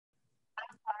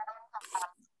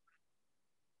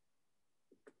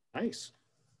Nice.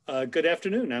 Good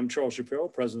afternoon. I'm Charles Shapiro,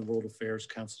 President of the World Affairs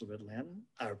Council of Atlanta.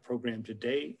 Our program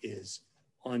today is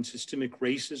on systemic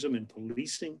racism and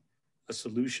policing, a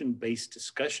solution-based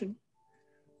discussion.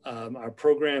 Our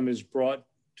program is brought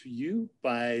to you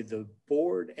by the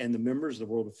board and the members of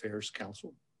the World Affairs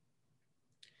Council.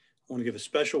 I want to give a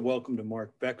special welcome to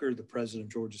Mark Becker, the president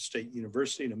of Georgia State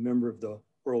University and a member of the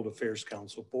World Affairs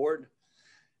Council board,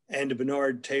 and to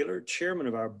Bernard Taylor, chairman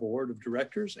of our board of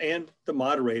directors and the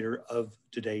moderator of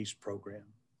today's program.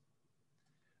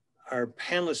 Our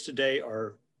panelists today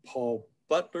are Paul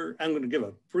Butler. I'm going to give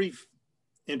a brief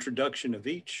introduction of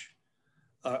each.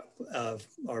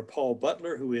 Our Paul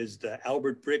Butler, who is the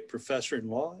Albert Brick Professor in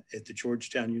Law at the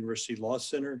Georgetown University Law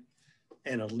Center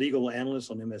and a legal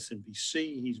analyst on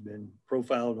MSNBC. He's been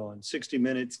profiled on 60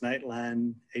 Minutes,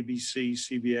 Nightline, ABC,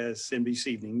 CBS, NBC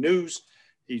Evening News.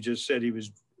 He just said he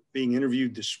was being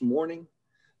interviewed this morning.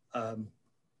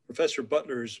 Professor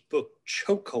Butler's book,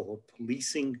 Chokehold,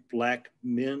 Policing Black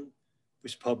Men,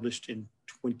 was published in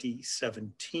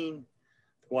 2017.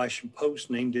 The Washington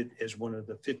Post named it as one of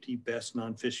the 50 best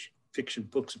nonfiction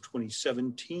books of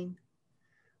 2017.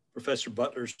 Professor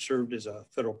Butler served as a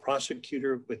federal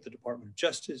prosecutor with the Department of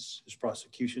Justice. His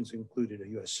prosecutions included a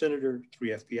US Senator, 3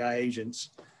 FBI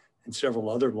agents, and several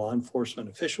other law enforcement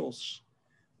officials.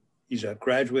 He's a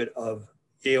graduate of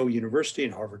Yale University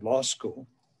and Harvard Law School.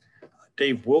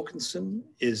 Dave Wilkinson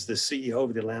is the CEO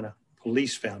of the Atlanta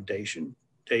Police Foundation.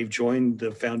 Dave joined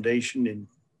the foundation in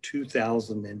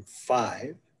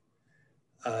 2005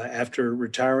 after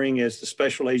retiring as the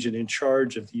special agent in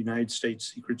charge of the United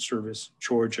States Secret Service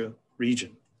Georgia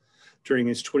region. During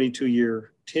his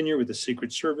 22-year tenure with the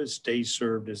Secret Service, Dave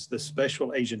served as the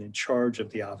special agent in charge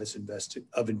of the Office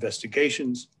of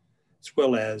Investigations, as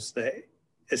well as the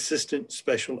assistant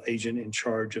special agent in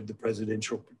charge of the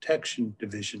Presidential Protection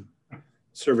Division,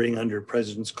 serving under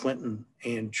Presidents Clinton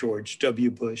and George W.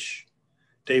 Bush.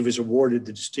 Dave was awarded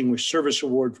the Distinguished Service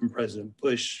Award from President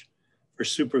Bush for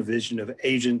supervision of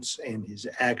agents and his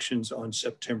actions on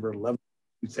September 11,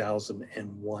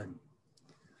 2001.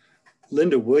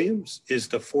 Lynda Williams is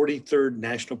the 43rd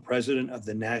National President of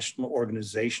the National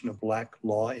Organization of Black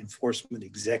Law Enforcement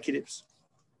Executives,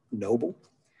 NOBLE.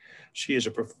 She is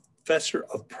a professor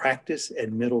of practice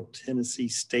at Middle Tennessee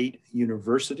State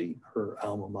University, her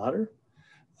alma mater,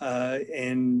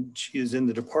 and she is in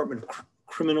the Department of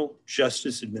Criminal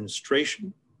Justice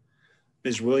Administration.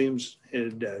 Ms. Williams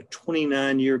had a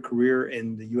 29-year career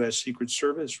in the U.S. Secret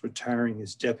Service, retiring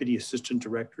as Deputy Assistant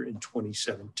Director in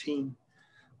 2017.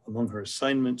 Among her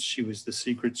assignments, she was the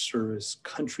Secret Service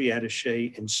Country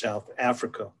Attaché in South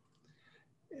Africa,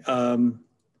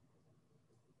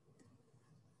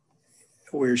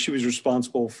 where she was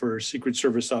responsible for Secret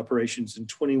Service operations in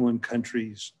 21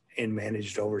 countries and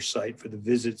managed oversight for the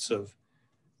visits of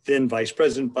then Vice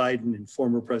President Biden and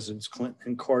former Presidents Clinton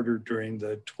and Carter during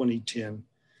the 2010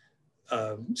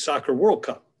 Soccer World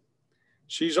Cup.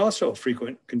 She's also a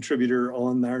frequent contributor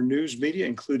on our news media,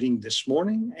 including This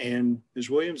Morning, and Ms.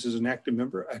 Williams is an active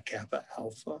member of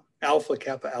Alpha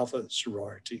Kappa Alpha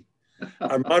sorority.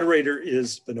 Our moderator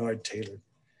is Bernard Taylor.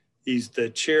 He's the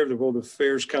chair of the World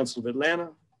Affairs Council of Atlanta.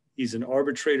 He's an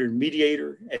arbitrator and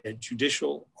mediator at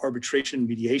Judicial Arbitration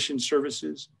Mediation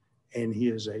Services, and he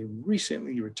is a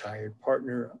recently retired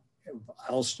partner of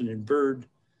Alston and Bird,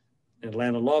 an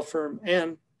Atlanta law firm,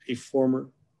 and a former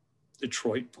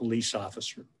Detroit police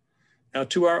officer. Now,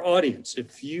 to our audience,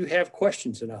 if you have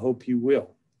questions, and I hope you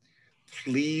will,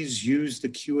 please use the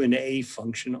Q&A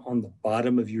function on the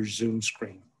bottom of your Zoom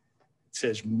screen. It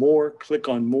says more, click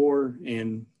on more,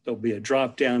 and there'll be a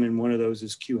drop down, and one of those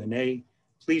is Q&A.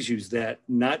 Please use that,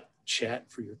 not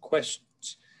chat, for your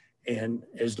questions. And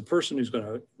as the person who's going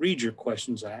to read your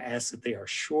questions, I ask that they are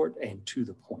short and to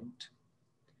the point.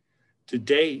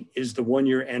 Today is the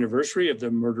one-year anniversary of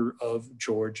the murder of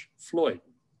George Floyd.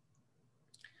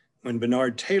 When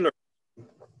Bernard Taylor,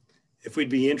 if we'd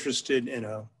be interested in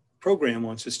a program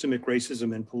on systemic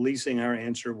racism and policing, our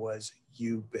answer was,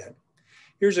 you bet.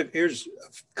 Here's a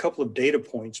couple of data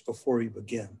points before we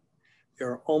begin.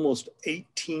 There are almost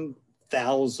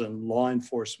 18,000 law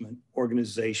enforcement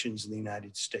organizations in the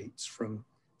United States, from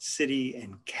city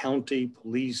and county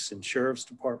police and sheriff's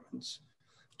departments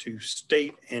to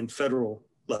state and federal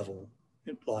level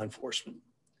law enforcement.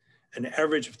 An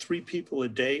average of 3 people a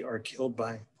day are killed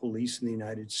by police in the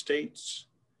United States.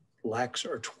 Blacks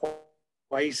are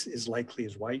twice as likely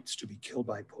as whites to be killed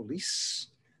by police.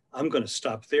 I'm going to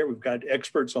stop there. We've got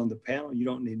experts on the panel. You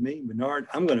don't need me. Bernard,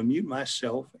 I'm going to mute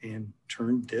myself and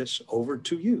turn this over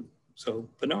to you. So,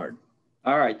 Bernard.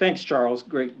 All right. Thanks, Charles.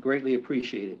 Greatly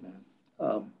appreciate it, man.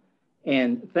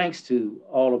 And thanks to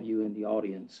all of you in the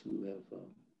audience who have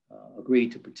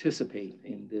agreed to participate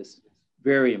in this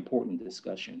very important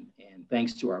discussion. And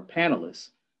thanks to our panelists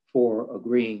for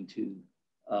agreeing to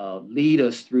lead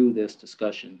us through this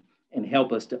discussion and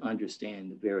help us to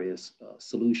understand the various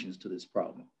solutions to this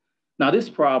problem. Now, this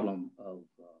problem of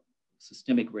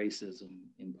systemic racism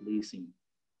in policing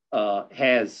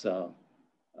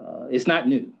it's not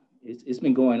new. It's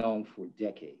been going on for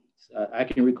decades. I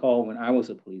can recall when I was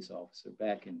a police officer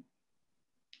back in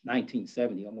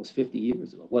 1970, almost 50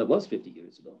 years ago. Well, it was 50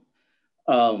 years ago.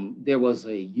 There was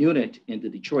a unit in the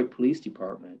Detroit Police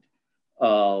Department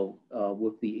known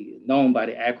by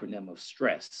the acronym of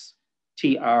STRESS,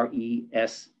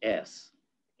 TRESS.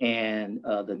 And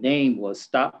the name was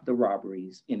Stop the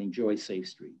Robberies and Enjoy Safe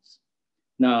Streets.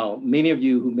 Now, many of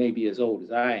you who may be as old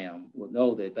as I am will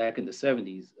know that back in the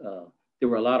 70s, there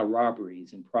were a lot of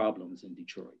robberies and problems in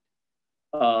Detroit.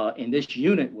 And this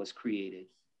unit was created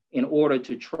in order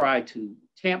to try to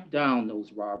tamp down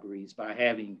those robberies by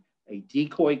having a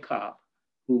decoy cop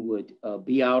who would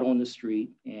be out on the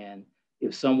street. And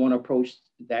if someone approached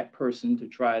that person to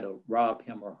try to rob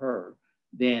him or her,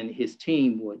 then his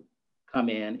team would come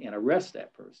in and arrest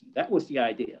that person. That was the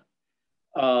idea.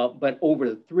 But over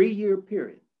the 3-year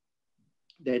period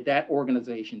that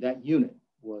organization, that unit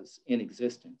was in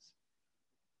existence,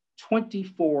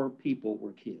 24 people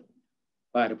were killed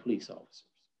by the police officers.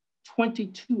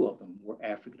 22 of them were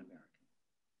African-American.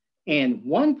 And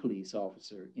one police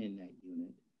officer in that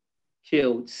unit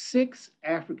killed 6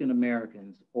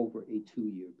 African-Americans over a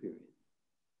 2-year period.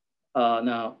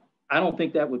 Now, I don't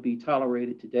think that would be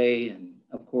tolerated today. And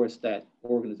of course, that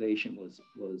organization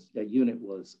that unit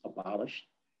was abolished.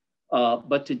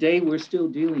 But today we're still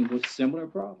dealing with similar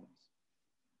problems.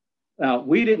 Now,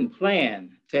 we didn't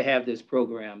plan to have this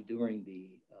program during the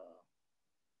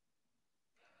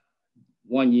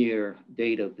 1-year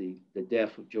date of the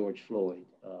death of George Floyd,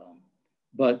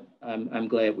 but I'm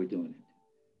glad we're doing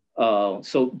it.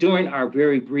 So during our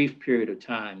very brief period of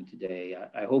time today,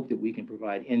 I hope that we can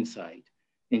provide insight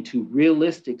into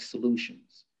realistic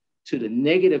solutions to the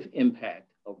negative impact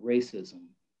of racism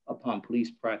upon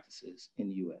police practices in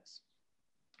the US.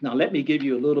 Now, let me give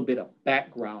you a little bit of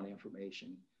background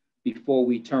information before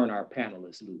we turn our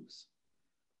panelists loose.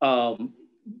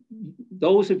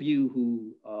 Those of you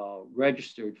who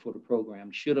registered for the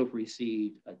program should have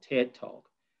received a TED Talk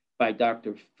by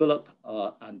Dr. Philip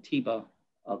Antiba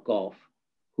Goff,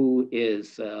 who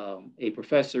is a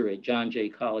professor at John Jay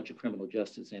College of Criminal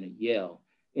Justice and at Yale,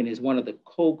 and is one of the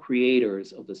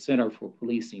co-creators of the Center for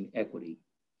Policing Equity.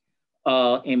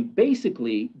 And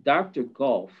basically, Dr.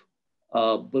 Goff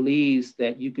believes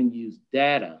that you can use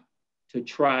data to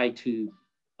try to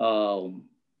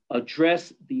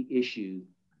address the issue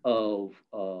of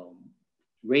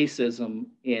racism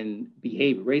in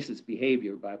behavior, racist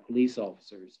behavior by police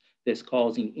officers that's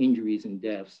causing injuries and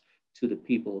deaths to the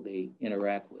people they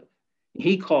interact with.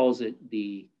 He calls it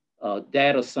the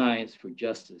data science for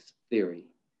justice theory.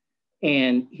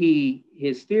 And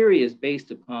his theory is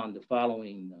based upon the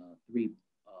following 3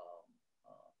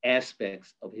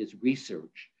 aspects of his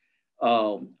research.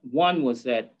 One was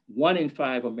that 1 in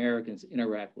 5 Americans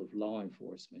interact with law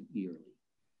enforcement yearly.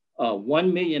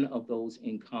 1 million of those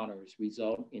encounters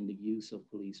result in the use of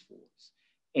police force.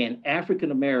 And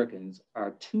African Americans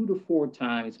are 2 to 4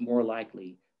 times more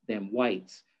likely than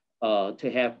whites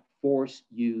to have force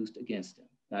used against them.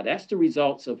 Now, that's the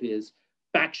results of his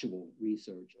factual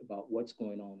research about what's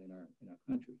going on in our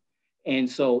country. And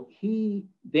so he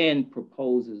then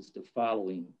proposes the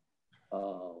following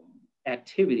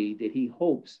activity that he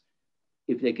hopes,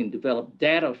 if they can develop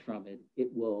data from it, it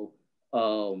will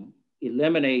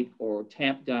eliminate or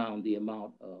tamp down the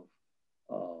amount of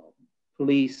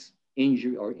police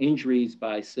injury or injuries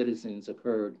by citizens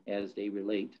occurred as they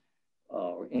relate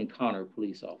or encounter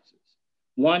police officers.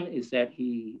 One is that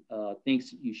he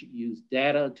thinks you should use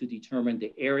data to determine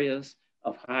the areas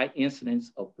of high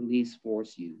incidence of police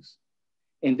force use,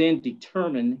 and then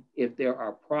determine if there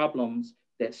are problems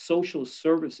that social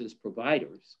services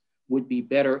providers would be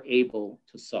better able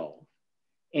to solve,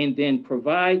 and then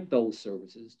provide those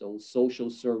services, those social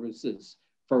services,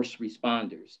 first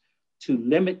responders, to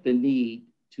limit the need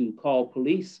to call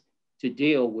police to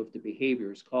deal with the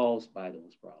behaviors caused by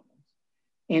those problems,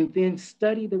 and then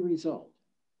study the result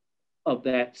of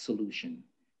that solution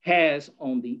has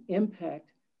on the impact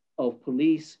of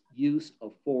police use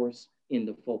of force in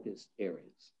the focused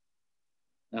areas.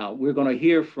 Now, we're going to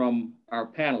hear from our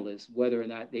panelists whether or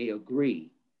not they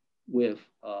agree with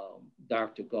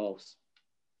Dr. Goff's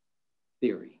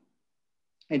theory.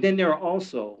 And then there are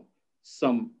also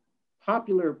some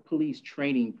popular police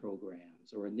training programs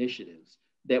programs or initiatives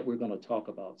that we're going to talk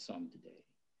about some today.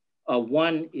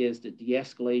 One is the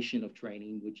de-escalation of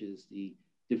training, which is the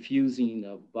diffusing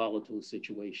of volatile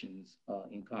situations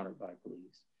encountered by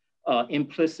police.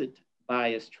 Implicit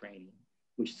bias training,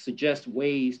 which suggests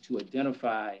ways to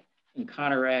identify and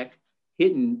counteract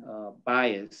hidden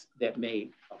bias that may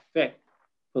affect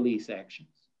police actions.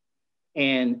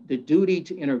 And the duty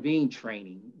to intervene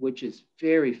training, which is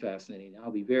very fascinating. I'll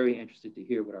be very interested to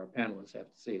hear what our panelists have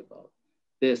to say about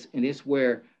this. And it's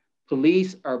where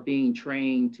police are being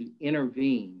trained to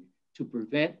intervene to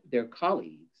prevent their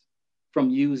colleagues from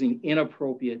using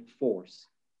inappropriate force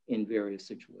in various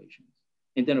situations.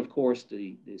 And then, of course,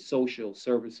 the social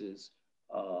services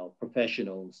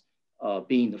professionals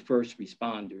being the first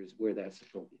responders where that's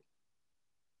appropriate.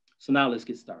 So now let's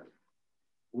get started.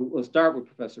 We'll start with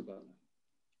Professor Butler.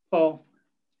 Paul,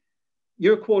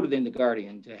 you're quoted in The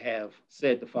Guardian to have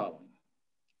said the following: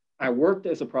 I worked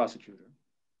as a prosecutor,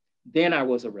 then I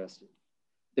was arrested.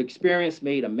 The experience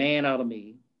made a man out of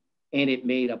me, and it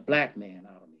made a Black man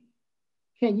out of me.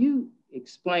 Can you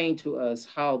explain to us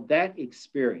how that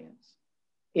experience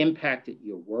impacted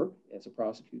your work as a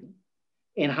prosecutor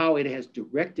and how it has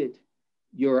directed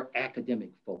your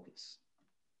academic focus?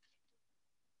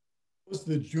 I was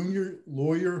the junior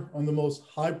lawyer on the most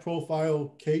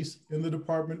high-profile case in the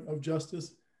Department of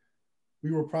Justice.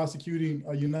 We were prosecuting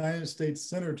a United States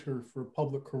senator for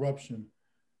public corruption.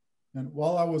 And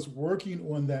while I was working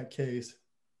on that case,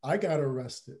 I got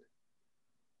arrested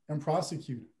and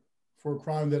prosecuted for a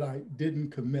crime that I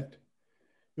didn't commit.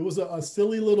 It was a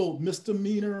silly little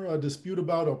misdemeanor, a dispute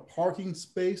about a parking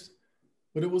space,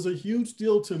 but it was a huge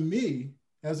deal to me,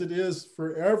 as it is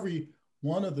for every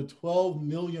one of the 12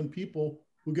 million people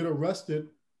who get arrested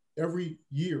every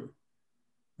year.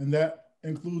 And that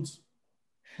includes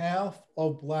half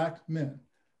of Black men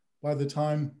by the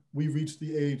time we reach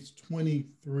the age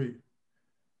 23.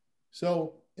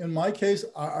 So in my case,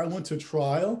 I went to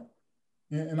trial,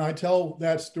 and I tell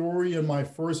that story in my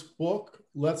first book,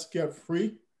 Let's Get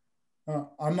Free.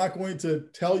 I'm not going to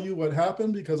tell you what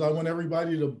happened because I want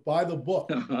everybody to buy the book.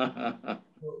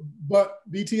 But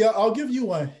BT, I'll give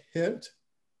you a hint.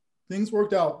 Things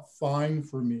worked out fine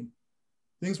for me.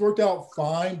 Things worked out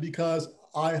fine because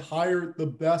I hired the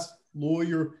best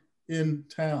lawyer in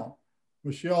town,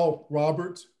 Michelle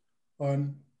Roberts,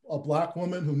 a Black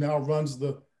woman who now runs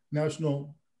the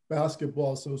National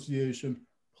Basketball Association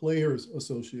Players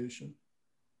Association.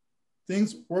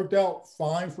 Things worked out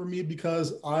fine for me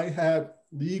because I had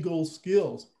legal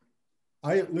skills.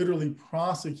 I had literally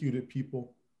prosecuted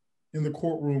people in the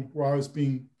courtroom where I was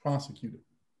being prosecuted.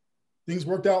 Things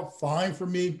worked out fine for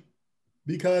me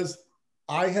because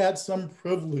I had some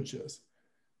privileges.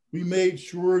 We made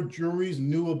sure juries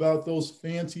knew about those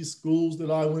fancy schools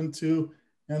that I went to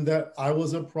and that I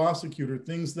was a prosecutor,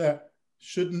 things that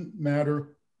shouldn't matter,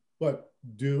 but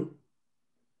do.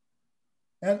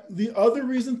 And the other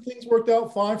reason things worked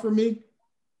out fine for me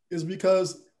is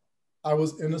because I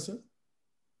was innocent.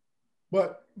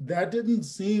 But that didn't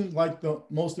seem like the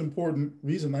most important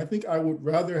reason. I think I would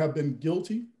rather have been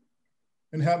guilty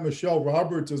and have Michelle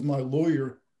Roberts as my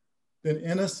lawyer than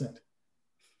innocent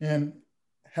and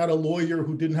had a lawyer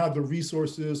who didn't have the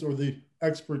resources or the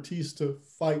expertise to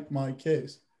fight my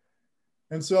case.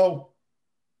 And so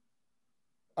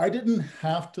I didn't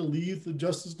have to leave the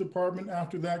Justice Department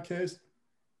after that case,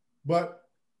 but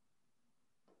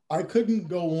I couldn't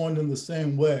go on in the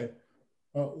same way,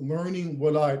 learning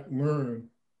what I learned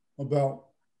about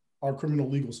our criminal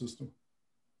legal system.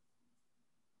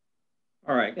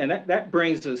 All right, and that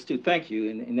brings us to, thank you,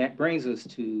 and that brings us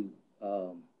to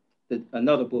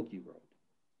another book you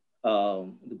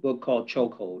wrote, the book called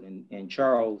Chokehold, and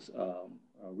Charles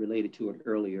related to it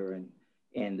earlier,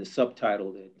 and the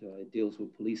subtitle that deals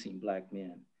with policing Black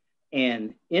men.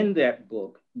 And in that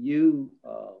book, you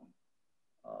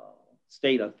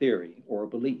state a theory or a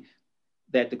belief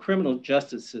that the criminal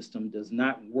justice system does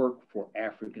not work for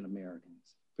African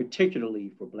Americans,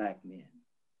 particularly for Black men.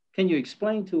 Can you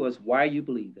explain to us why you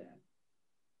believe that?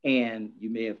 And you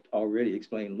may have already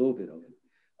explained a little bit of it.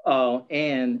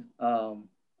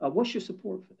 What's your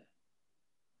support for that?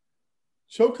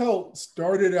 Chokehold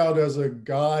started out as a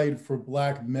guide for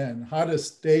Black men, how to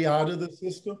stay out of the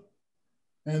system,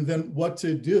 and then what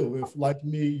to do if, like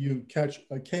me, you catch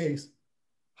a case,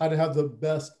 how to have the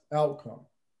best outcome.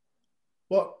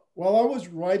 But while I was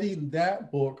writing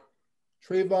that book,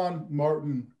 Trayvon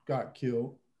Martin got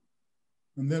killed.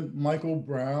 And then Michael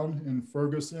Brown in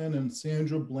Ferguson, and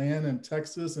Sandra Bland in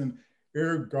Texas, and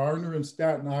Eric Garner in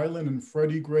Staten Island, and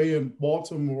Freddie Gray in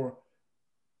Baltimore.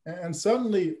 And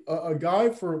suddenly a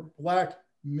guide for Black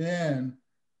men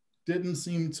didn't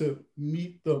seem to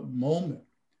meet the moment.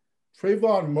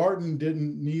 Trayvon Martin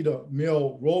didn't need a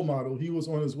male role model. He was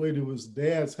on his way to his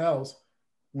dad's house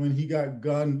when he got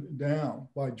gunned down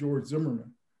by George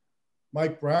Zimmerman.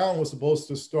 Mike Brown was supposed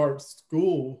to start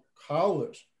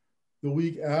college, the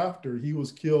week after he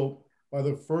was killed by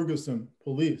the Ferguson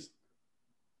police.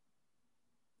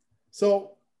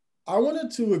 So I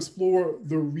wanted to explore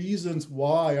the reasons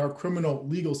why our criminal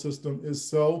legal system is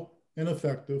so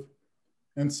ineffective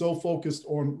and so focused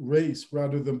on race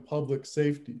rather than public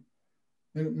safety.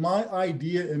 And my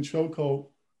idea in Choco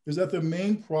is that the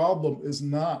main problem is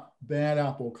not bad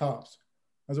apple cops.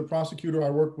 As a prosecutor, I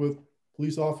work with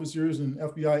police officers and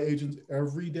FBI agents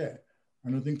every day.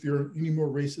 I don't think they're any more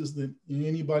racist than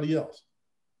anybody else.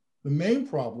 The main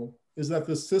problem is that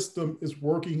the system is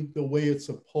working the way it's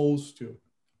supposed to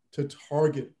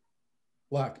target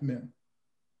Black men.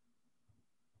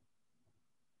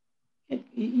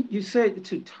 You said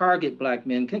to target Black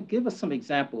men. Can you give us some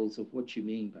examples of what you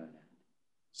mean by that?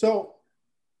 So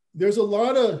there's a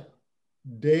lot of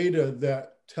data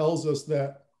that tells us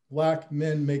that Black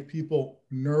men make people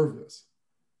nervous.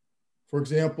 For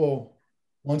example,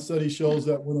 one study shows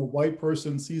that when a white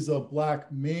person sees a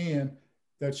Black man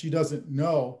that she doesn't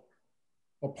know,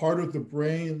 a part of the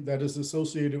brain that is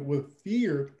associated with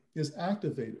fear is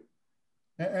activated.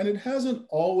 And it hasn't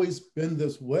always been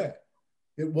this way.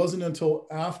 It wasn't until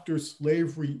after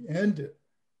slavery ended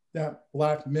that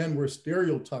Black men were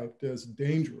stereotyped as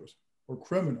dangerous or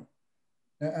criminal.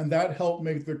 And that helped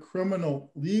make the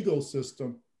criminal legal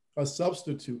system a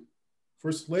substitute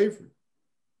for slavery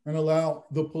and allow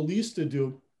the police to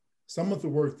do some of the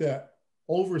work that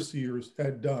overseers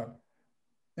had done.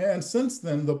 And since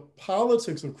then, the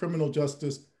politics of criminal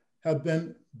justice have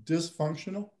been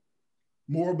dysfunctional,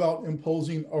 more about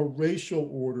imposing a racial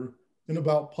order than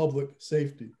about public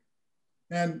safety.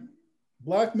 And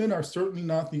Black men are certainly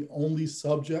not the only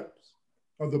subjects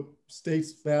of the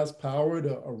state's vast power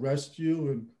to arrest you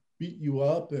and beat you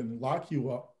up and lock you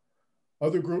up.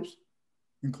 Other groups,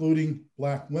 including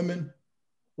Black women,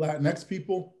 Latinx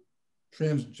people,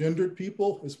 transgendered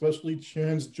people, especially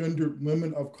transgendered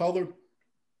women of color,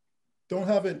 don't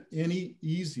have it any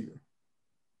easier.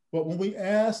 But when we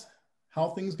ask how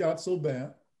things got so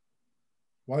bad,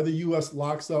 why the US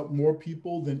locks up more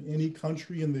people than any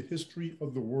country in the history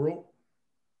of the world,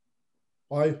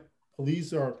 why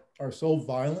police are so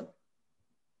violent,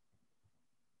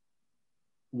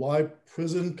 why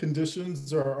prison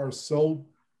conditions are so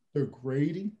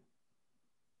degrading,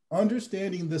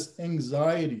 understanding this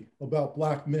anxiety about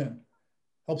Black men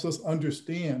helps us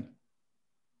understand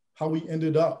how we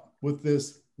ended up with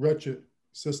this wretched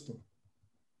system.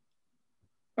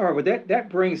 All right, well, that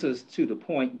brings us to the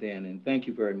point then, and thank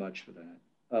you very much for that,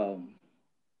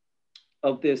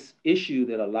 of this issue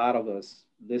that a lot of us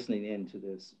listening into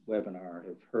this webinar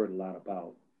have heard a lot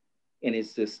about, and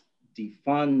it's this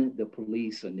defund the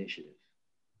police initiative.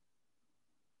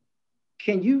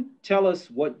 Can you tell us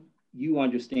what you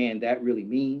understand that really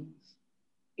means?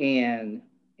 And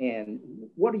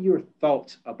what are your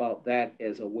thoughts about that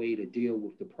as a way to deal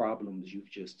with the problems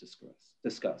you've just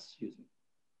discussed? Excuse me.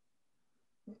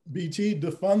 BT,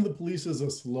 defund the police is a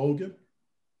slogan,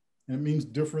 and it means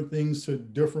different things to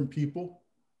different people.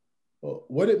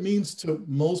 What it means to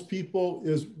most people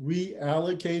is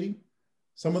reallocating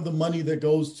some of the money that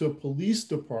goes to police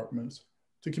departments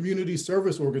to community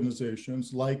service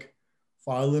organizations like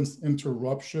violence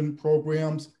interruption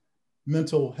programs,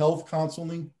 mental health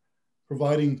counseling,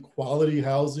 providing quality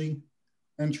housing,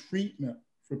 and treatment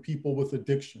for people with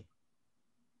addiction.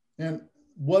 And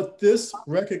what this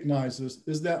recognizes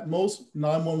is that most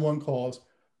 911 calls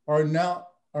are not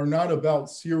about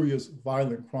serious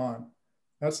violent crime.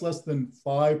 That's less than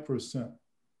 5%.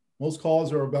 Most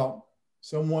calls are about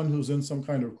someone who's in some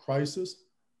kind of crisis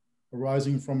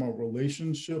arising from a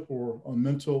relationship or a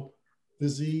mental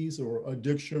disease or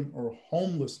addiction or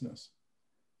homelessness.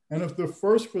 And if the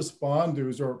first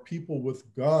responders are people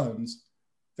with guns,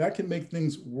 that can make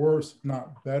things worse,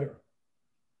 not better.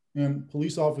 And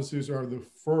police officers are the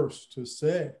first to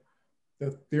say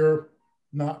that they're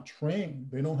not trained.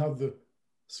 They don't have the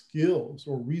skills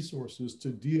or resources to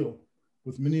deal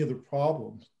with many of the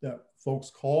problems that folks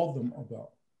call them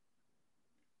about.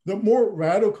 The more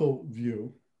radical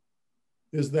view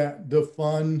is that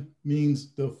defund means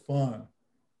defund.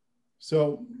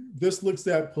 So this looks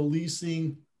at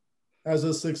policing as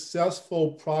a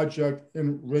successful project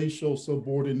in racial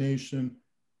subordination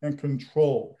and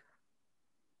control.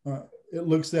 It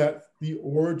looks at the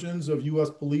origins of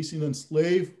US policing and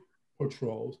slave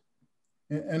patrols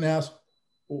and asks,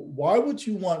 why would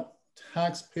you want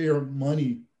taxpayer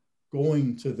money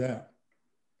going to that?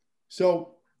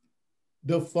 So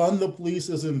defund the police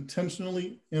is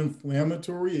intentionally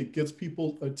inflammatory. It gets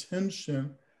people's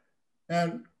attention.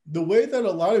 And the way that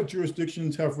a lot of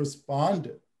jurisdictions have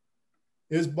responded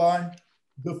is by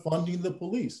defunding the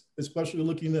police, especially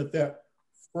looking at that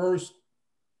first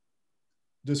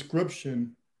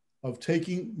description of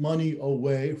taking money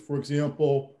away. For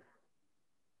example,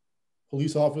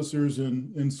 police officers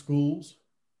in schools,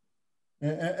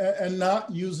 and not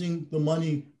using the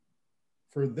money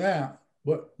for that,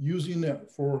 but using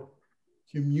it for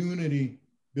community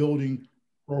building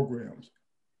programs.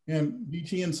 And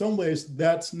BT, in some ways,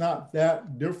 that's not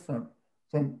that different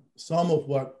from some of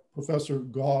what Professor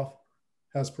Goff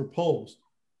has proposed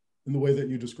in the way that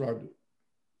you described it.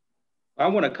 I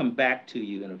want to come back to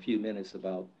you in a few minutes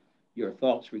about your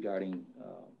thoughts regarding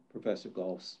Professor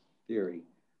Goff's theory.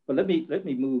 But let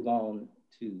me move on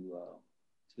to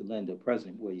Lynda,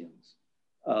 President Williams.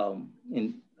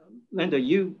 And Lynda,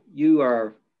 you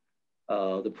are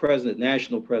the president,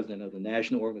 national president of the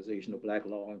National Organization of Black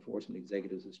Law Enforcement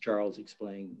Executives, as Charles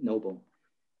explained, NOBLE.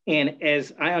 And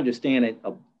as I understand it,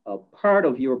 a part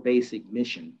of your basic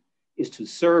mission is to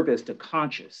serve as the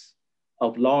conscience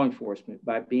of law enforcement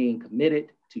by being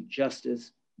committed to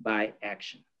justice by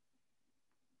action.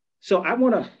 So I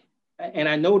want to, and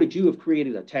I know that you have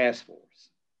created a task force,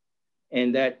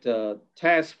 and that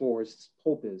task force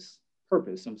purpose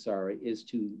is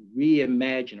to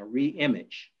reimagine or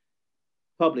re-image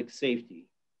public safety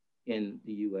in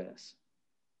the US.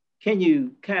 Can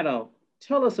you kind of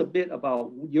tell us a bit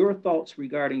about your thoughts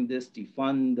regarding this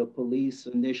Defund the Police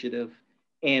initiative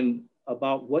and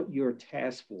about what your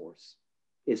task force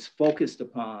is focused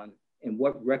upon and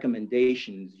what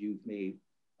recommendations you've made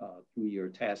through your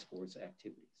task force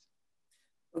activities?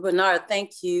 Bernard,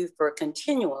 thank you for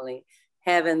continually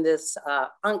having this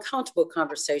uncomfortable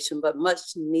conversation, but much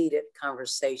needed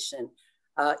conversation,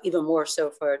 even more so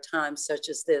for a time such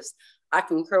as this. I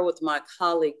concur with my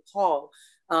colleague, Paul.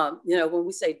 When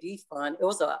we say defund, it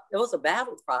was a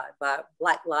battle cry by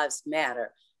Black Lives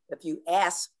Matter. If you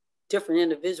ask different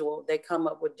individuals, they come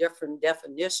up with different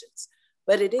definitions.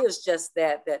 But it is just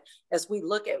that as we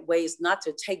look at ways not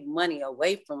to take money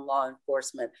away from law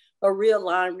enforcement, but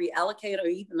realign, reallocate, or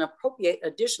even appropriate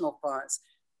additional funds,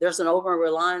 there's an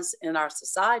over-reliance in our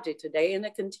society today, and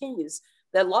it continues,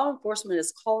 that law enforcement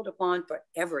is called upon for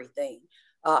everything.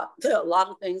 There are a lot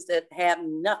of things that have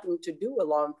nothing to do with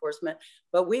law enforcement,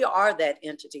 but we are that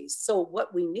entity. So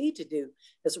what we need to do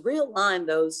is realign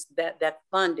that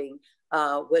funding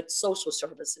with social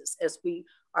services, as we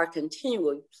are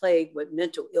continually plagued with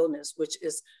mental illness, which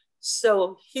is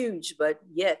so huge, but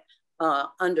yet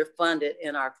underfunded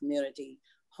in our community,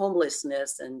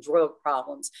 homelessness and drug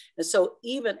problems. And so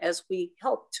even as we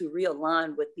help to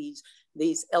realign with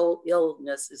these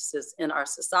illnesses in our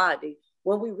society,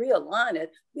 when we realign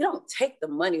it, we don't take the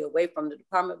money away from the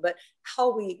department, but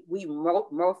how we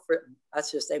morph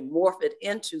it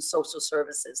into social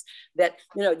services. That,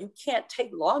 you can't take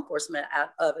law enforcement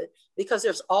out of it because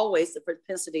there's always the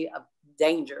propensity of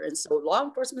danger. And so law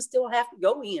enforcement still have to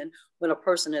go in when a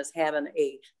person is having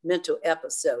a mental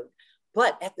episode.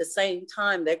 But at the same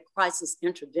time, that crisis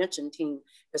intervention team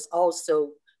is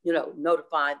also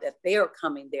notified that they are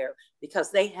coming there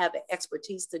because they have the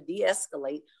expertise to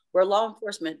de-escalate where law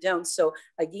enforcement don't. So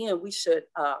again, we should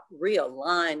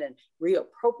realign and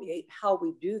reappropriate how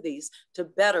we do these to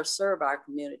better serve our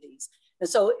communities. And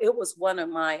so it was one of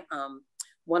my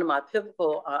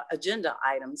pivotal agenda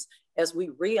items as we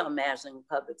reimagine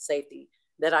public safety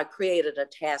that I created a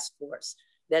task force.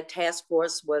 That task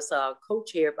force was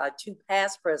co-chaired by two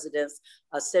past presidents,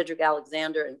 Cedric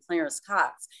Alexander and Clarence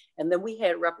Cox. And then we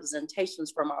had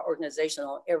representations from our organization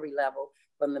on every level,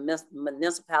 from the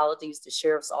municipalities to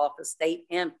sheriff's office, state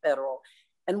and federal.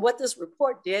 And what this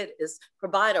report did is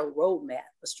provide a roadmap,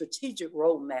 a strategic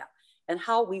roadmap, and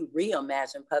how we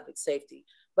reimagine public safety,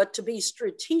 but to be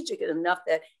strategic enough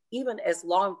that even as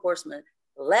law enforcement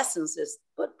lessens its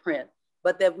footprint,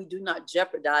 but that we do not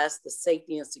jeopardize the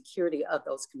safety and security of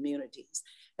those communities.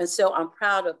 And so I'm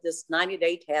proud of this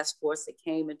 90-day task force that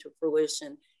came into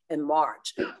fruition in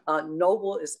March.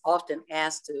 Noble is often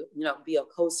asked to be a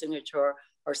co-signature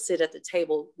or sit at the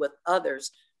table with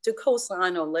others to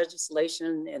co-sign on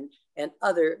legislation and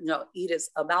other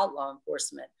edicts about law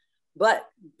enforcement.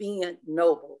 But being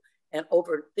Noble, and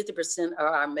over 50% of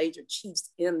our major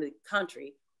chiefs in the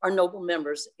country are Noble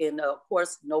members. And of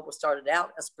course, Noble started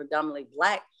out as a predominantly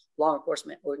Black law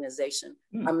enforcement organization.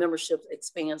 Our membership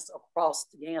expands across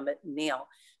the gamut now.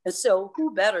 And so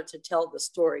who better to tell the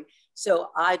story? So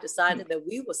I decided that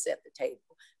we would set the table,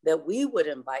 that we would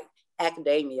invite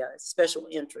academia, special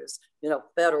interests,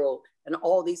 federal and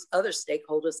all these other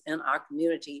stakeholders in our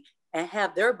community and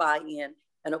have their buy-in.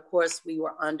 And of course, we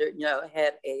were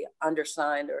had a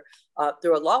undersigned or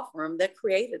through a law firm that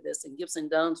created this, and Gibson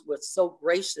Dunns was so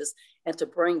gracious and to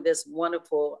bring this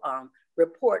wonderful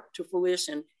report to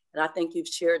fruition. And I think you've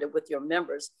shared it with your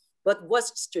members. But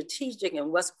what's strategic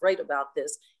and what's great about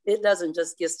this, it doesn't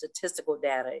just give statistical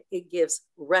data, it gives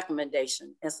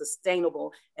recommendation and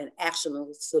sustainable and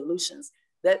actionable solutions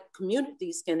that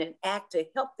communities can enact to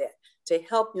help that, to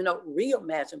help,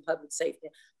 reimagine public safety.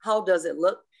 How does it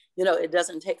look? It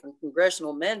doesn't take a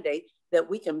congressional mandate, that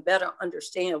we can better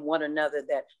understand one another,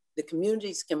 that the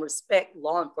communities can respect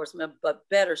law enforcement, but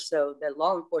better so that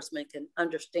law enforcement can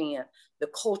understand the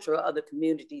culture of the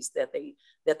communities that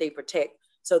they protect.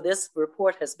 So this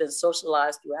report has been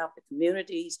socialized throughout the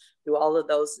communities, through all of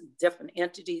those different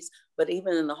entities, but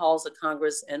even in the halls of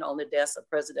Congress and on the desks of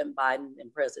President Biden and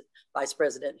Vice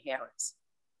President Harris.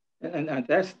 And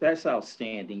that's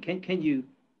outstanding. Can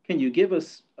you give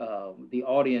us, the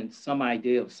audience, some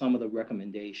idea of some of the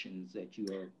recommendations that you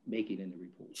are making in the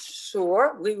report?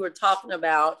 Sure. We were talking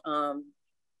about,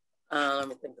 let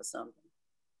me think of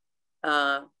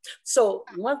something. So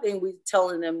one thing we're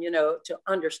telling them, to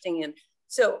understand.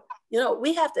 So,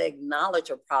 we have to acknowledge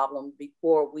a problem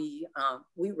before we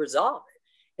resolve it.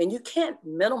 And you can't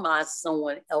minimize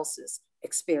someone else's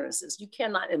experiences. You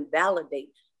cannot invalidate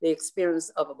the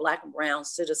experience of a Black and brown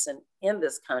citizen in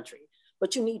this country.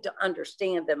 But you need to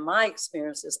understand that my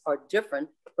experiences are different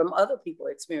from other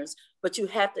people's experience, but you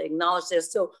have to acknowledge that.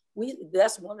 So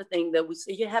that's one of the things that we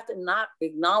say, you have to not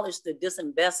acknowledge the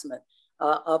disinvestment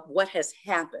of what has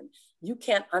happened. You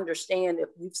can't understand if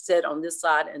you've sat on this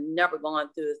side and never gone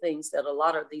through the things that a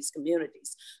lot of these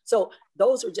communities. So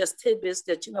those are just tidbits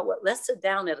that, let's sit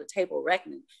down at a table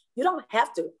reckoning. You don't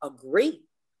have to agree,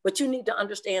 but you need to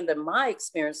understand that my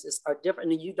experiences are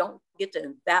different, and you don't get to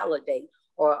invalidate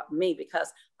or me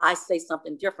because I say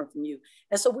something different from you.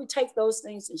 And so we take those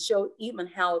things and show even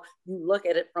how you look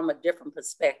at it from a different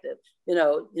perspective.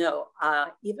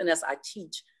 Even as I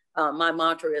teach, my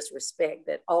mantra is respect,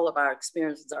 that all of our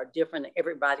experiences are different and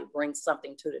everybody brings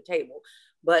something to the table.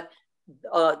 But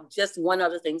just one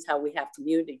other thing is how we have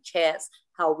community chats,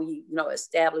 how we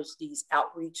establish these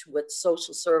outreach with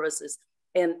social services,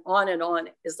 and on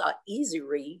is an easy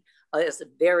read. It's a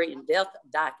very in-depth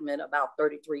document, about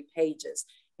 33 pages.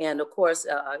 And of course,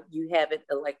 you have it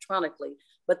electronically.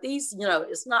 But these,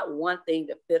 it's not one thing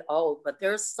to fit all, but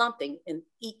there's something in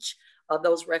each of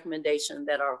those recommendations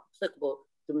that are applicable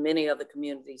to many of the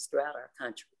communities throughout our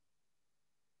country.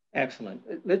 Excellent.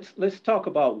 Let's talk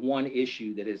about one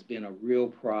issue that has been a real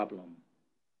problem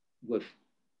with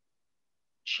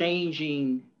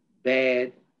changing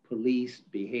bad police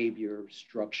behavior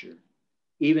structure,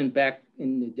 even back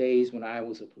in the days when I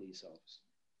was a police officer.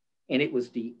 And it was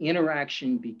the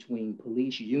interaction between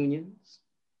police unions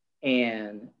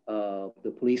and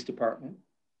the police department,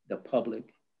 the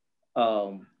public,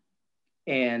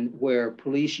 and where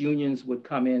police unions would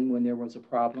come in when there was a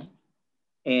problem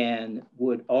and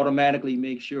would automatically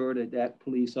make sure that that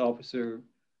police officer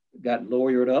got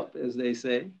lawyered up, as they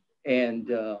say, and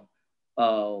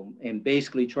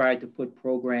basically tried to put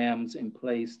programs in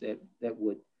place that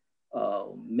would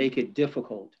make it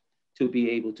difficult to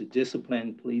be able to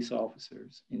discipline police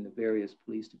officers in the various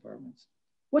police departments.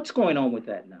 What's going on with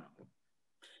that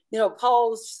now?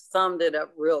 Paul summed it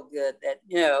up real good that,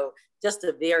 just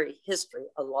the very history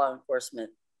of law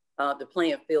enforcement, the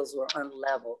playing fields were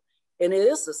unleveled. And it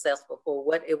is successful for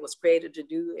what it was created to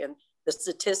do. And the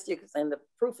statistics and the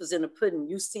proof is in the pudding.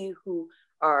 You see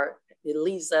it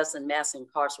leads us in mass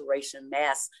incarceration,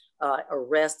 mass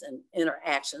arrest and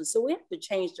interaction. So we have to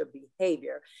change their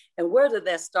behavior. And where did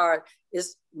that start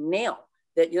is now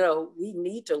that, we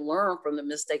need to learn from the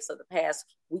mistakes of the past.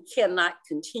 We cannot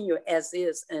continue as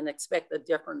is and expect a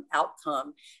different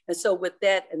outcome. And so with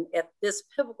that, and at this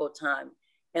pivotal time,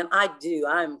 and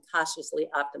I'm cautiously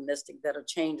optimistic that a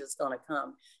change is going to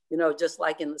come. Just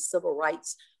like in the civil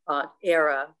rights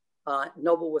era,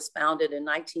 Noble was founded in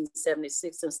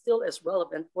 1976 and still is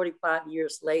relevant 45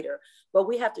 years later. But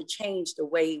we have to change the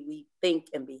way we think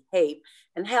and behave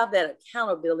and have that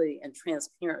accountability and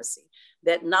transparency,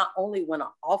 that not only when an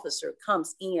officer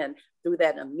comes in through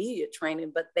that immediate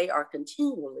training, but they are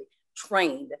continually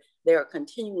trained, they are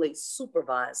continually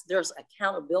supervised. There's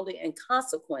accountability and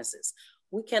consequences.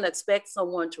 We can't expect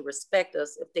someone to respect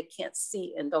us if they can't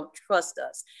see and don't trust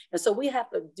us. And so we have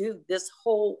to do this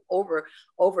whole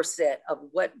overset of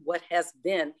what has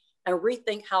been and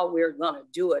rethink how we're going to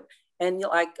do it. And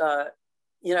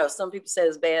some people say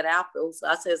it's bad apples.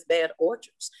 I say it's bad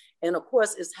orchards. And of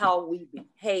course, it's how we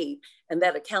behave and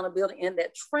that accountability and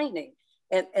that training.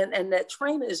 And that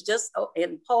training is just,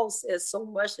 and Paul says so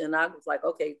much, and I was like,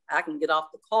 okay, I can get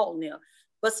off the call now.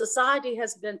 But society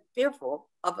has been fearful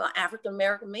of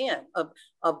African-American men,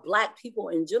 of Black people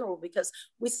in general, because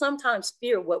we sometimes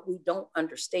fear what we don't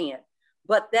understand.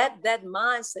 But that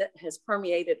mindset has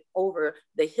permeated over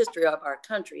the history of our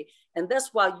country. And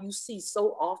that's why you see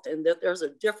so often that there's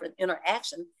a different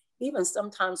interaction, even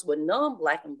sometimes with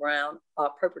non-Black and brown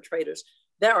perpetrators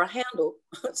that are handled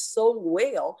so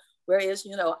well, whereas,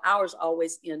 you know, ours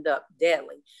always end up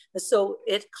deadly. And so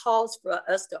it calls for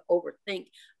us to overthink,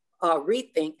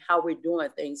 rethink how we're doing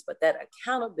things, but that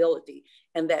accountability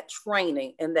and that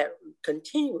training and that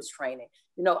continuous training,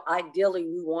 you know, ideally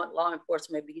we want law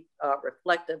enforcement to be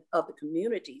reflective of the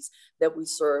communities that we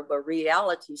serve, but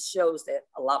reality shows that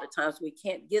a lot of times we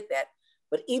can't get that.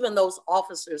 But even those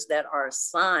officers that are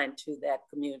assigned to that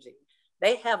community,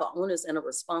 they have an onus and a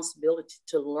responsibility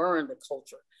to learn the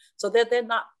culture so that they're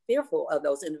not fearful of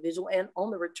those individuals. And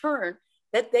on the return,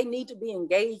 that they need to be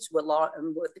engaged with law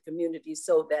and with the community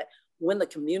so that when the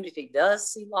community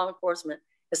does see law enforcement,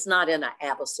 it's not in an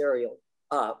adversarial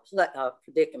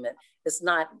predicament. It's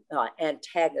not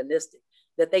antagonistic,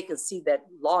 that they can see that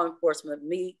law enforcement,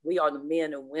 we are the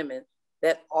men and women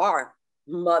that are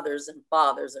mothers and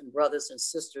fathers and brothers and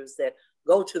sisters that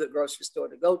go to the grocery store,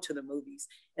 to go to the movies,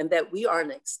 and that we are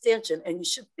an extension. And you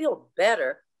should feel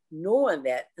better knowing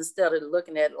that instead of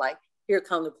looking at like, here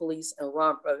come the police and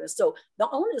run from it. So the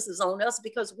onus is on us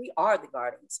because we are the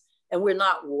guardians and we're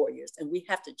not warriors. And we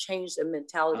have to change the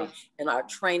mentality and our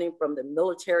training from the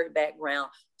military background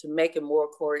to make it more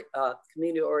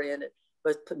community oriented,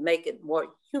 but to make it more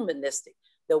humanistic,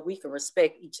 that we can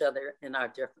respect each other and our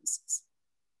differences.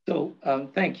 So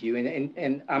thank you.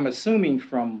 And I'm assuming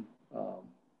from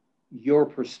your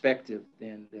perspective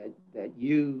then that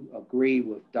you agree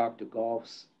with Dr.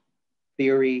 Goff's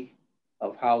theory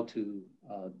of how to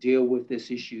deal with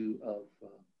this issue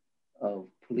of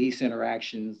police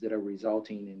interactions that are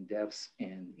resulting in deaths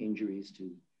and injuries to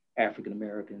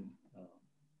African-American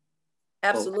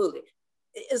Absolutely. Folks.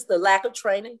 It's the lack of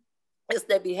training, it's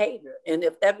their behavior. And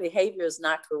if that behavior is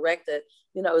not corrected,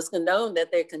 you know, it's known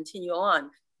that they continue on.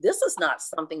 This is not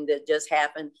something that just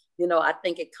happened. You know, I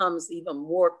think it comes even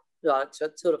more to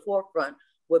the forefront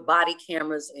with body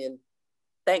cameras, and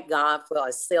thank God for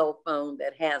a cell phone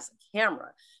that has a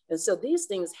camera. And so these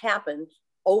things happen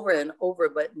over and over,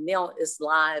 but now it's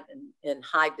live and in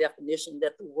high definition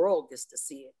that the world gets to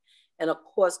see it. And of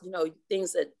course, you know,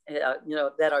 things that, you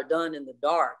know, that are done in the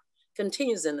dark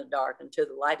continues in the dark until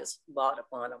the light is brought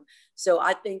upon them. So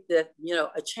I think that, you know,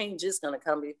 a change is going to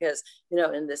come because, you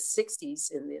know, in the 60s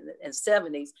and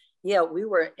 70s, yeah, we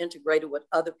were integrated with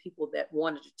other people that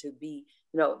wanted to be,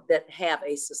 you know, that have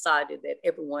a society that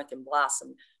everyone can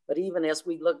blossom. But even as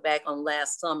we look back on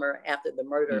last summer after the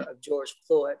murder of George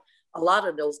Floyd, a lot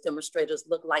of those demonstrators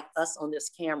look like us on this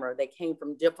camera. They came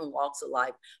from different walks of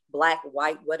life, Black,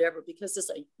 white, whatever, because it's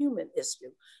a human issue.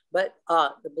 But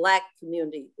the Black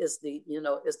community is the, you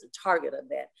know, is the target of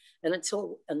that. And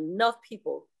until enough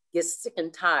people get sick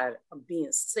and tired of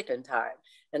being sick and tired,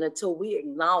 and until we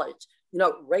acknowledge, you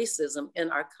know, racism in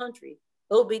our country,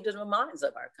 it'll be the demise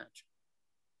of our country.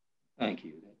 Thank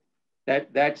you.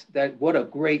 That's what a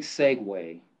great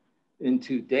segue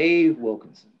into Dave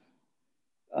Wilkinson.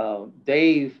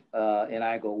 Dave and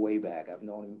I go way back. I've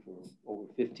known him for over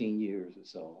 15 years or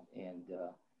so. And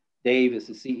Dave is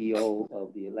the CEO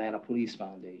of the Atlanta Police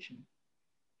Foundation.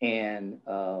 And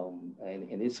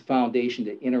it's a foundation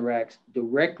that interacts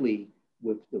directly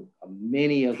with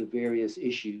many of the various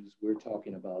issues we're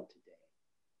talking about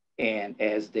today, and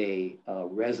as they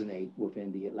resonate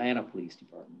within the Atlanta Police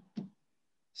Department.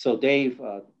 So Dave,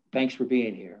 thanks for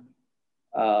being here.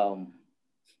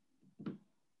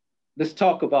 Let's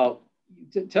talk about,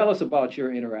 tell us about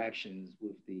your interactions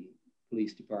with the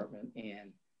police department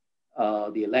and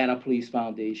the Atlanta Police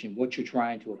Foundation, what you're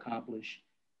trying to accomplish,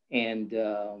 and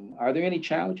are there any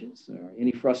challenges or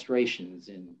any frustrations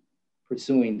in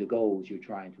pursuing the goals you're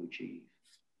trying to achieve?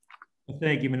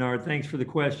 Thank you, Menard. Thanks for the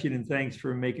question, and thanks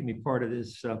for making me part of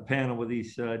this panel with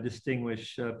these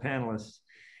distinguished panelists.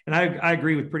 And I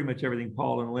agree with pretty much everything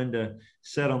Paul and Lynda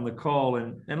said on the call.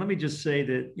 And let me just say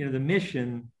that, you know, the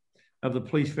mission of the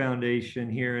Police Foundation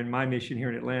here and my mission here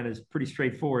in Atlanta is pretty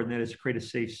straightforward, and that is to create a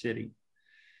safe city.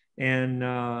 And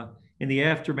in the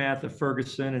aftermath of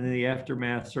Ferguson and in the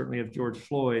aftermath certainly of George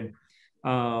Floyd,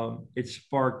 it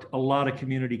sparked a lot of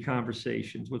community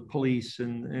conversations with police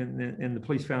and the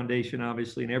Police Foundation,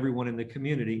 obviously, and everyone in the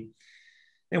community.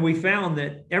 And we found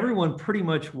that everyone pretty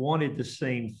much wanted the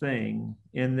same thing,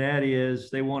 and that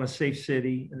is they want a safe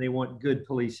city and they want good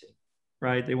policing.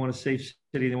 right? They want a safe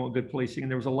city, they want good policing.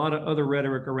 And there was a lot of other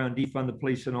rhetoric around defund the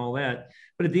police and all that.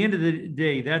 But at the end of the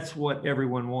day, that's what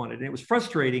everyone wanted. And it was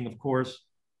frustrating, of course,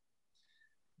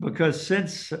 because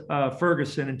since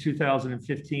Ferguson in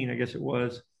 2015, I guess it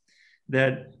was,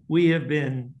 that we have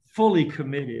been fully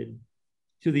committed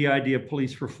to the idea of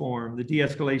police reform, the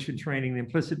de-escalation training, the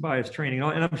implicit bias training.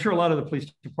 And I'm sure a lot of the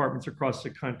police departments across the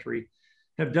country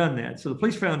have done that. So the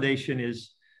Police Foundation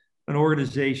is an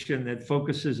organization that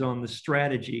focuses on the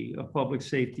strategy of public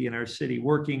safety in our city,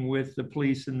 working with the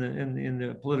police and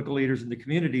the political leaders and the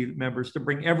community members to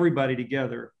bring everybody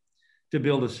together to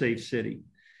build a safe city.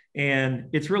 And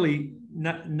it's really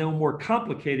no more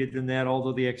complicated than that,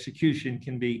 although the execution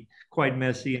can be quite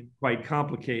messy and quite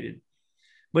complicated.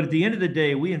 But at the end of the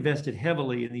day, we invested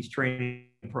heavily in these training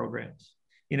programs.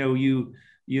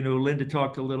 Lynda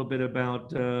talked a little bit about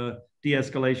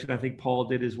de-escalation. I think Paul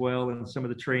did as well, and some of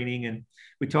the training. And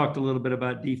we talked a little bit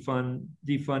about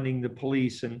defunding the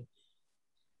police. And,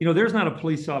 there's not a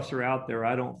police officer out there,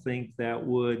 I don't think, that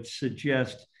would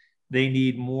suggest they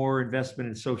need more investment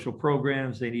in social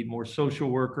programs. They need more social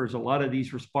workers. A lot of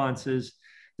these responses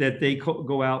that they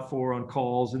go out for on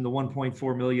calls, and the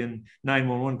 1.4 million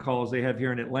 911 calls they have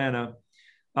here in Atlanta,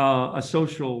 a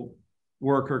social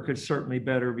worker could certainly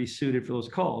better be suited for those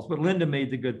calls. But Lynda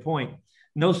made the good point.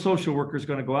 No social worker is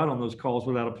going to go out on those calls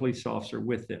without a police officer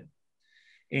with them.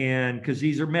 And because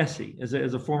these are messy. As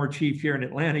a former chief here in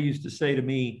Atlanta used to say to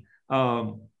me,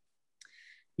 people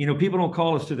don't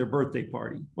call us to their birthday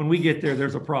party. When we get there,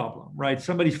 there's a problem, right?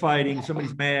 Somebody's fighting,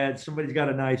 somebody's mad, somebody's got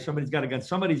a knife, somebody's got a gun,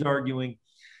 somebody's arguing,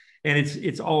 and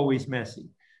it's always messy.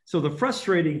 So the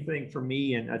frustrating thing for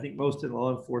me, and I think most in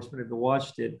law enforcement have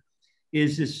watched it,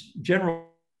 is this general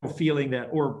feeling that,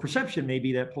 or perception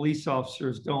maybe, that police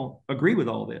officers don't agree with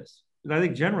all this. And I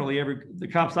think generally the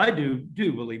cops I do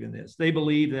believe in this. They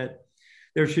believe that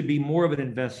there should be more of an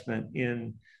investment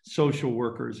in social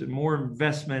workers and more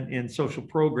investment in social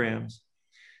programs,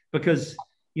 because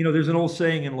there's an old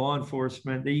saying in law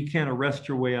enforcement that you can't arrest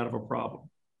your way out of a problem,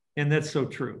 and that's so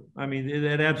true. I mean,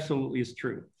 that absolutely is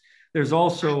true. There's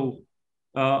also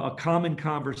a common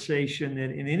conversation that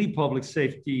in any public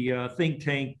safety think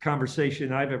tank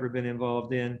conversation I've ever been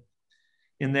involved in,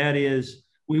 and that is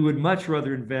we would much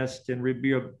rather invest in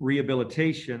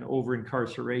rehabilitation over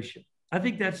incarceration. I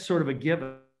think that's sort of a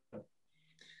given.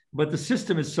 But the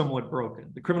system is somewhat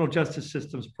broken. The criminal justice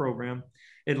system, is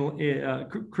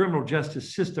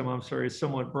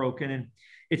somewhat broken, and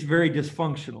it's very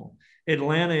dysfunctional.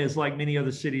 Atlanta is like many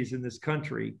other cities in this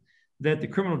country, that the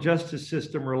criminal justice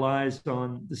system relies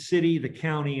on the city, the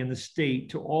county, and the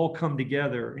state to all come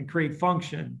together and create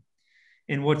function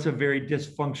in what's a very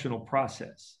dysfunctional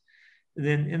process.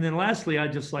 And then lastly,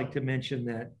 I'd just like to mention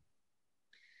that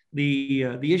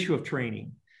the issue of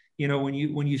training. When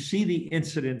you see the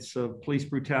incidents of police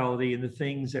brutality and the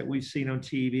things that we've seen on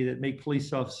TV that make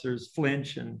police officers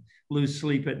flinch and lose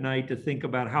sleep at night to think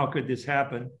about how could this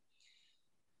happen,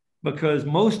 because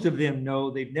most of them know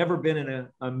they've never been in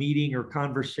a meeting or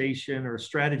conversation or a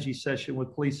strategy session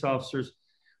with police officers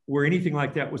where anything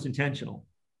like that was intentional,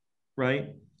 right?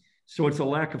 So it's a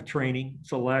lack of training,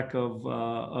 it's a lack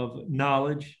of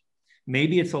knowledge,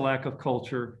 maybe it's a lack of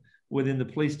culture within the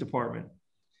police department.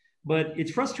 But it's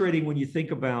frustrating when you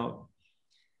think about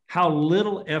how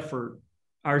little effort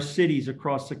our cities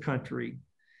across the country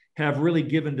have really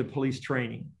given to police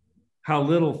training, how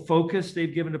little focus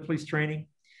they've given to police training.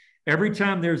 Every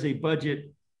time there's a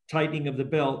budget tightening of the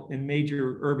belt in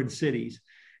major urban cities,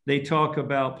 they talk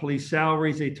about police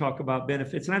salaries, they talk about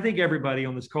benefits. And I think everybody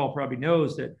on this call probably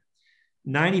knows that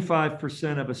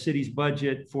 95% of a city's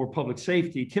budget for public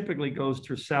safety typically goes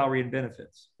to salary and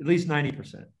benefits, at least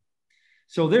 90%.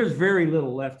 So there's very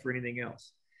little left for anything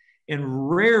else. And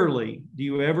rarely do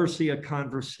you ever see a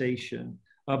conversation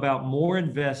about more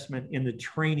investment in the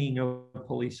training of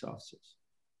police officers,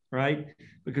 right?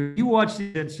 Because you watch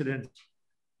these incidents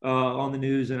on the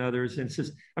news and others, and it's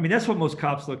just, that's what most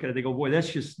cops look at. They go, boy, that's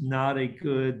just not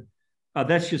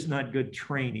good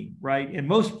training, right? And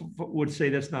most would say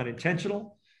that's not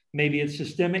intentional. Maybe it's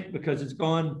systemic because it's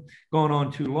gone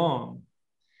on too long.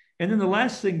 And then the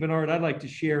last thing, Bernard, I'd like to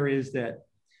share is that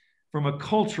from a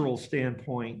cultural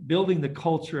standpoint, building the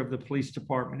culture of the police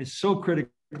department is so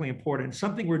critically important. It's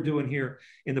something we're doing here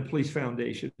in the Police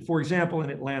Foundation. For example,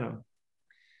 in Atlanta,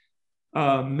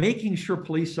 making sure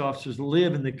police officers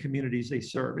live in the communities they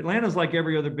serve. Atlanta's like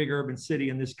every other big urban city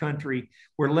in this country,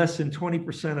 where less than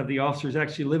 20% of the officers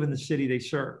actually live in the city they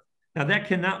serve. Now, that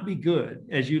cannot be good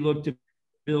as you look to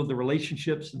build the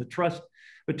relationships and the trust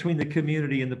between the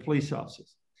community and the police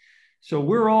officers. So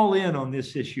we're all in on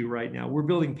this issue right now. We're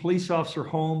building police officer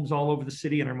homes all over the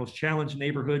city in our most challenged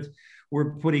neighborhoods.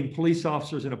 We're putting police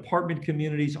officers in apartment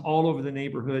communities all over the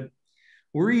neighborhood.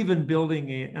 We're even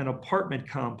building an apartment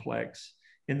complex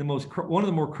in one of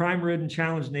the more crime-ridden,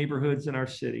 challenged neighborhoods in our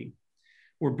city.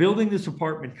 We're building this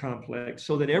apartment complex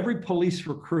so that every police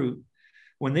recruit,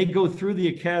 when they go through the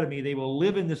academy, they will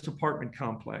live in this apartment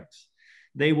complex.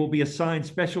 They will be assigned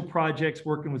special projects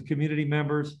working with community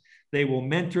members. They will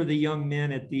mentor the young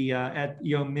men at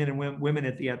young men and women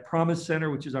at the At Promise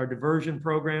Center, which is our diversion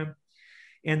program.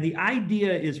 And the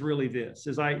idea is really this,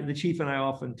 as the chief and I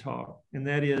often talk, and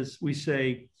that is we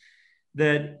say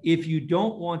that if you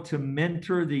don't want to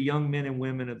mentor the young men and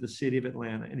women of the city of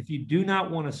Atlanta, and if you do not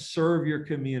want to serve your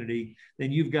community,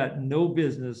 then you've got no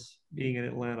business being an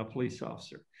Atlanta police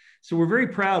officer. So we're very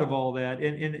proud of all that.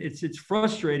 And it's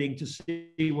frustrating to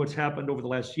see what's happened over the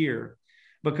last year,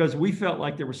 because we felt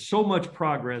like there was so much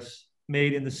progress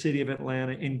made in the city of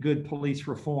Atlanta in good police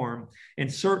reform.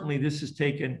 And certainly this has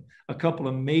taken a couple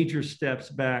of major steps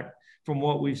back from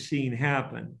what we've seen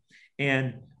happen.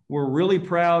 And we're really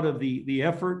proud of the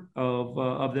effort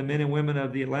of the men and women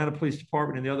of the Atlanta Police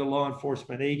Department and the other law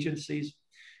enforcement agencies.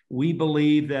 We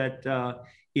believe that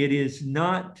it is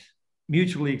not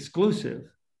mutually exclusive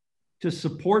to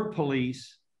support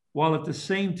police while at the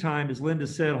same time, as Lynda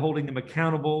said, holding them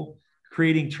accountable,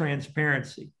 creating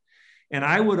transparency. And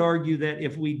I would argue that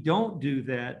if we don't do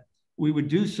that, we would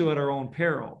do so at our own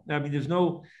peril. I mean,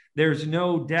 there's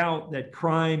no doubt that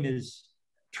crime is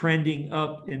trending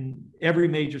up in every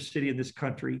major city in this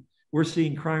country. We're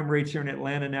seeing crime rates here in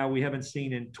Atlanta now we haven't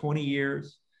seen in 20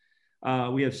 years.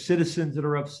 We have citizens that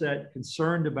are upset,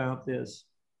 concerned about this.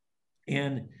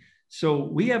 And so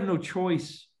we have no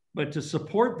choice but to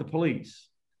support the police.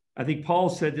 I think Paul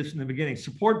said this in the beginning,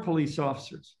 support police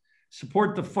officers,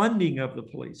 support the funding of the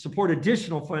police, support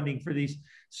additional funding for these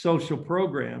social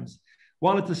programs,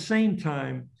 while at the same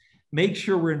time, make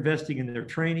sure we're investing in their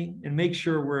training and make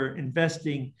sure we're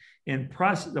investing in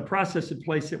the process in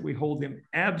place that we hold them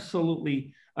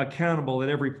absolutely accountable at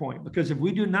every point. Because if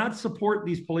we do not support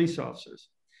these police officers,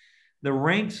 the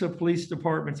ranks of police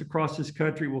departments across this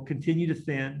country will continue to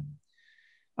thin.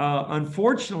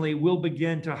 Unfortunately, we'll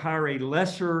begin to hire a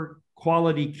lesser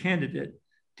quality candidate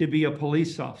to be a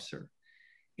police officer.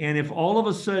 And if all of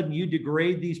a sudden you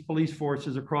degrade these police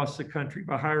forces across the country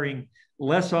by hiring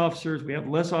less officers, we have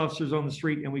less officers on the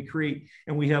street,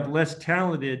 and we have less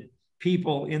talented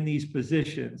people in these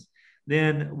positions,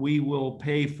 then we will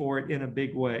pay for it in a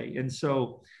big way. And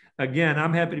so, again,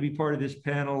 I'm happy to be part of this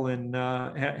panel and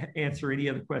answer any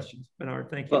other questions.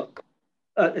 Bernard, thank you.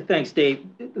 Well, thanks, Dave.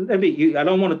 I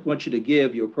don't want you to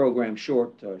give your program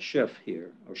shrift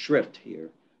here.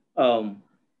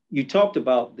 You talked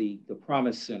about the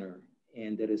Promise Center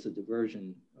and that it's a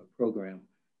diversion program.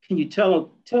 Can you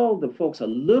tell the folks a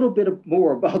little bit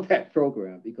more about that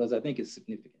program? Because I think it's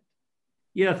significant.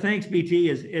 Yeah, thanks, BT.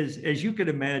 As you could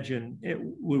imagine,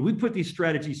 when we put these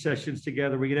strategy sessions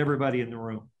together, we get everybody in the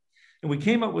room. And we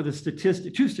came up with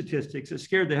two statistics that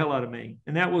scared the hell out of me.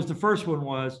 And that was, the first one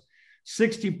was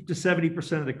 60 to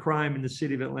 70% of the crime in the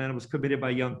city of Atlanta was committed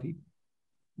by young people.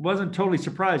 It wasn't totally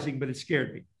surprising, but it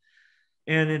scared me.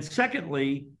 And then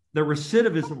secondly, the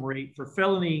recidivism rate for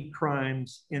felony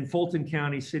crimes in Fulton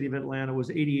County, city of Atlanta, was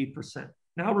 88%.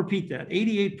 Now I'll repeat that,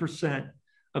 88%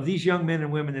 of these young men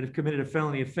and women that have committed a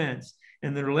felony offense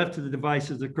and that are left to the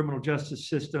devices of the criminal justice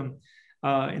system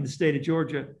in the state of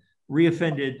Georgia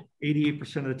reoffended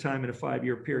 88% of the time in a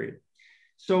 5-year period.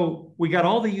 So we got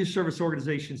all the youth service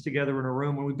organizations together in a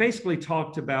room and we basically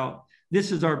talked about,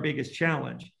 this is our biggest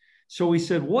challenge. So we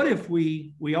said, what if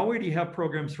we already have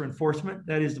programs for enforcement,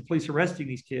 that is the police arresting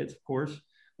these kids, of course.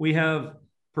 We have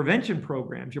prevention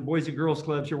programs, your Boys and Girls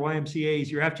Clubs, your YMCAs,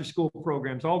 your after school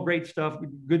programs, all great stuff,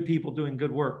 good people doing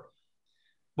good work.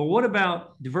 But what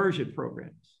about diversion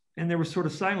programs? And there was sort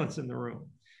of silence in the room.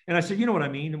 And I said, you know what I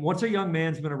mean? Once a young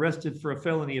man's been arrested for a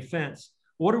felony offense,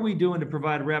 what are we doing to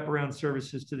provide wraparound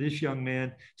services to this young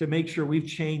man to make sure we've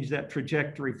changed that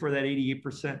trajectory for that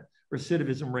 88%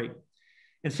 recidivism rate?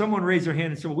 And someone raised their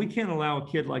hand and said, well, we can't allow a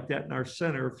kid like that in our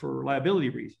center for liability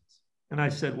reasons. And I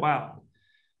said, wow,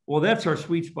 well, that's our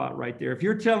sweet spot right there. If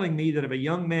you're telling me that if a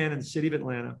young man in the city of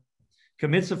Atlanta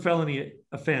commits a felony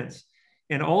offense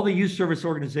and all the youth service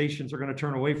organizations are going to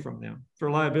turn away from them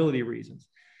for liability reasons,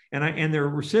 and their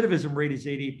recidivism rate is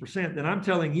 88%, then I'm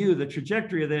telling you the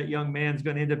trajectory of that young man's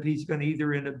going to end up, he's going to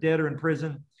either end up dead or in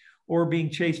prison or being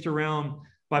chased around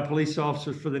by police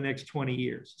officers for the next 20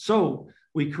 years. So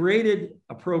we created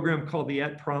a program called the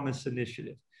At Promise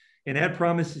Initiative. And At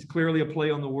Promise is clearly a play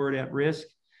on the word at risk,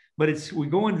 but we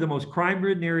go into the most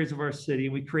crime-ridden areas of our city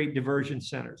and we create diversion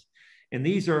centers. And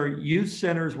these are youth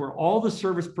centers where all the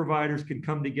service providers can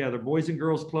come together. Boys and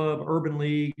Girls Club, Urban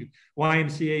League,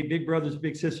 YMCA, Big Brothers,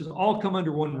 Big Sisters, all come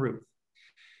under one roof.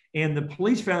 And the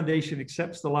police foundation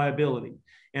accepts the liability.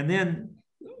 And then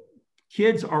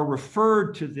kids are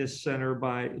referred to this center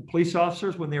by police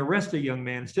officers when they arrest a young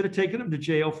man. Instead of taking them to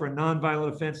jail for a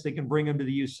nonviolent offense, they can bring them to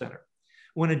the youth center.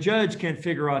 When a judge can't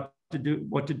figure out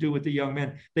what to do with the young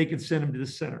man, they can send them to the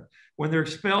center. When they're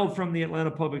expelled from the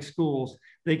Atlanta public schools,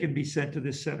 they can be sent to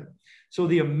this center. So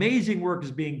the amazing work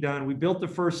is being done. We built the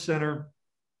first center.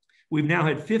 We've now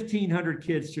had 1,500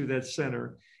 kids through that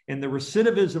center. And the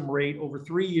recidivism rate over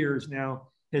 3 years now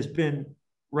has been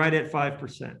right at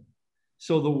 5%.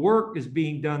 So the work is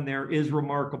being done there is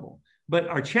remarkable. But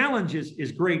our challenge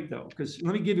is great though, because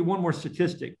let me give you one more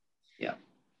statistic. Yeah.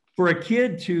 For a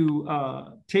kid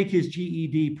to take his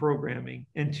GED programming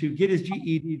and to get his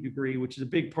GED degree, which is a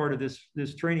big part of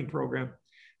this training program,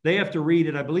 they have to read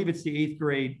it. I believe it's the 8th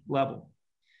grade level.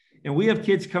 And we have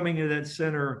kids coming into that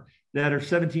center that are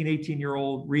 17,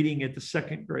 18-year-old reading at the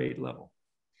 2nd grade level.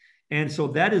 And so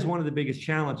that is one of the biggest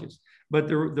challenges. But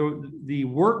the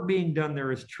work being done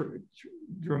there is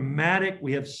dramatic.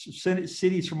 We have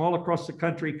cities from all across the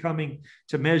country coming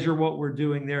to measure what we're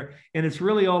doing there. And it's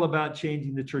really all about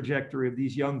changing the trajectory of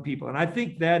these young people. And I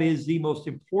think that is the most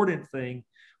important thing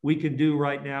we can do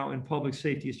right now in public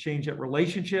safety, is change that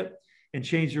relationship and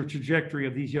change the trajectory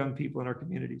of these young people in our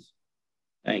communities.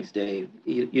 Thanks, Dave.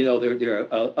 You know, there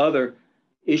are other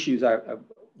issues I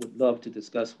would love to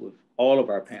discuss with all of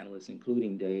our panelists,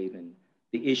 including Dave, and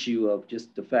the issue of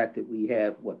just the fact that we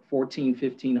have, what,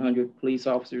 1,500 police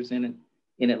officers in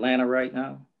Atlanta right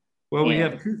now? Well, we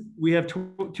have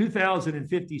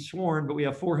 2,050 sworn, but we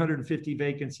have 450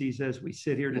 vacancies as we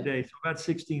sit here today. So about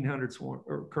 1,600 sworn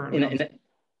or currently.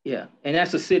 Yeah, and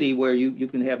that's a city where you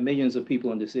can have millions of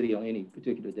people in the city on any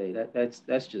particular day.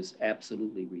 That's just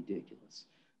absolutely ridiculous.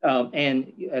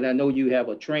 And I know you have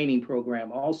a training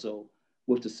program also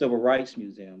with the Civil Rights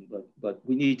Museum, but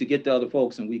we need to get to other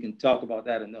folks and we can talk about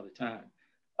that another time.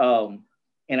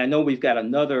 And I know we've got a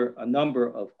number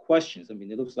of questions. I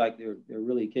mean, it looks like they're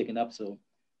really kicking up. So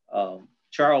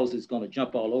Charles is going to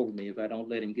jump all over me if I don't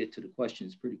let him get to the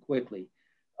questions pretty quickly.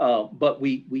 But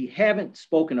we haven't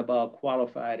spoken about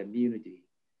qualified immunity.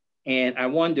 And I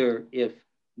wonder if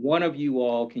one of you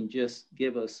all can just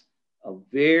give us a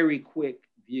very quick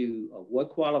view of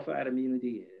what qualified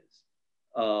immunity is,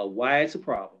 why it's a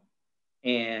problem,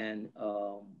 and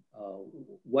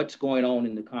what's going on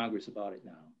in the Congress about it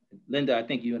now. Lynda, I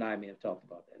think you and I may have talked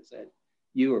about that. Is that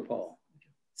you or Paul?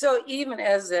 So even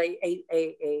as a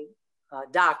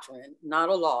doctrine, not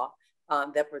a law,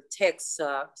 that protects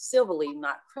civilly,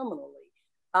 not criminally,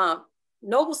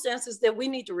 noble sense is that we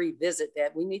need to revisit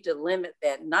that. We need to limit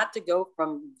that, not to go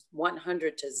from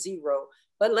 100 to 0,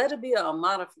 but let it be a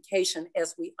modification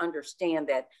as we understand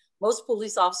that most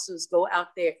police officers go out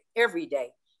there every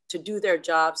day to do their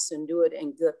jobs and do it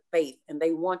in good faith. And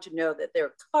they want to know that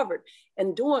they're covered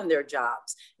and doing their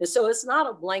jobs. And so it's not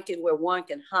a blanket where one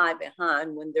can hide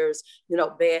behind when there's,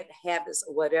 bad habits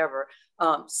or whatever.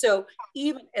 So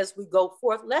even as we go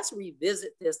forth, let's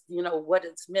revisit this, what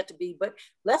it's meant to be, but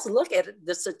let's look at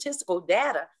the statistical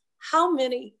data. How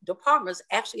many departments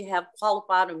actually have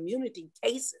qualified immunity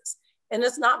cases? And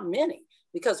it's not many.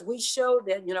 Because we show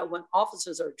that, when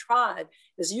officers are tried,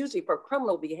 it's usually for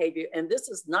criminal behavior. And this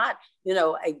is not,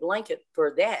 a blanket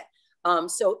for that.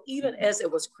 So even as it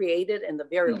was created in the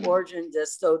very origin,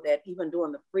 just so that even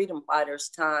during the freedom fighters'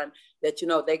 time, that,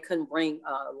 they couldn't bring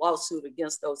a lawsuit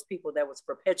against those people that was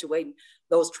perpetuating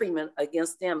those treatment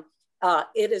against them.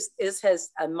 It has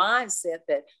a mindset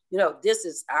that, this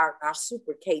is our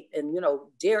super cape and,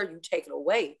 dare you take it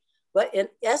away. But in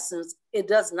essence, it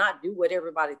does not do what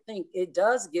everybody thinks. It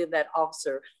does give that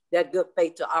officer that good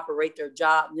faith to operate their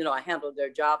job, handle their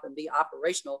job and be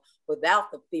operational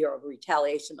without the fear of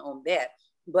retaliation on that.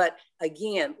 But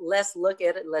again, let's look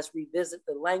at it. Let's revisit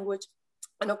the language.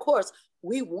 And of course,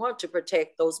 we want to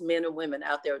protect those men and women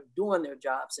out there doing their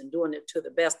jobs and doing it to the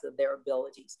best of their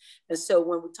abilities. And so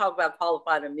when we talk about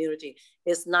qualified immunity,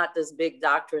 it's not this big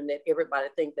doctrine that everybody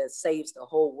thinks that saves the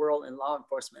whole world in law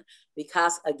enforcement,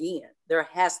 because again, there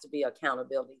has to be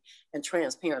accountability and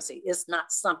transparency. It's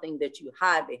not something that you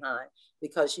hide behind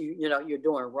because you're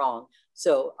doing wrong.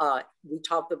 So we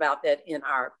talked about that in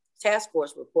our task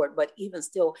force report, but even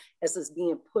still, as it's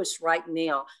being pushed right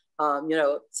now,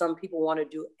 some people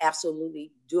want to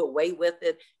absolutely do away with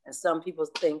it. And some people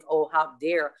think, oh, how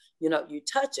dare, you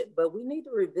touch it. But we need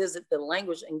to revisit the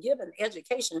language and give an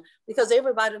education, because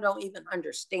everybody don't even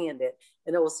understand it.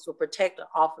 And it was to protect the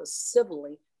office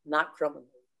civilly, not criminally.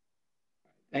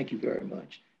 Thank you very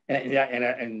much.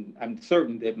 And I'm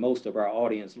certain that most of our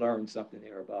audience learned something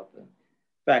there about the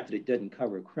fact that it doesn't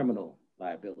cover criminal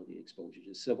liability exposure,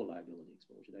 just civil liability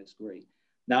exposure. That's great.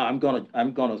 Now I'm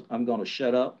gonna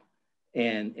shut up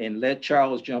and let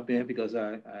Charles jump in, because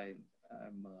I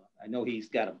know he's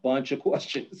got a bunch of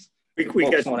questions. We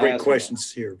got some great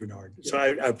questions here, Bernard. So I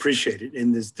appreciate it.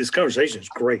 And this conversation is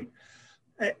great.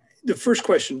 The first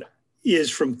question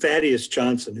is from Thaddeus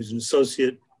Johnson, who's an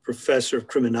associate professor of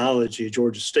criminology at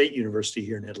Georgia State University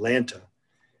here in Atlanta,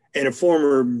 and a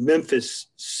former Memphis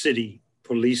City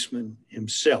policeman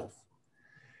himself.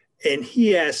 And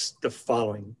he asked the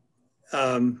following,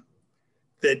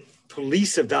 that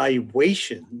police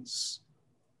evaluations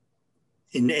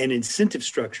and incentive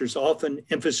structures often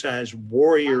emphasize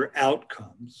warrior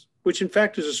outcomes, which in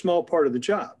fact is a small part of the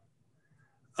job.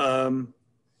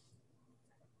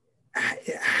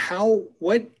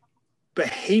 What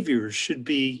behaviors should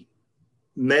be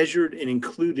measured and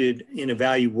included in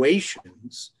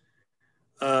evaluations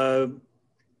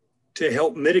to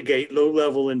help mitigate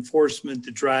low-level enforcement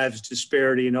that drives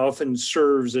disparity and often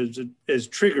serves as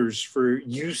triggers for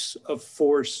use of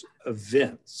force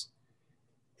events?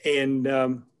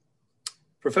 And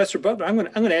Professor Butler, I'm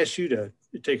going to ask you to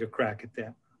take a crack at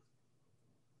that.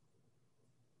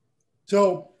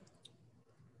 So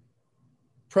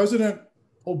President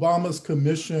Obama's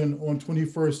Commission on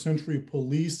 21st Century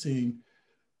Policing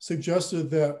suggested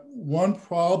that one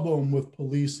problem with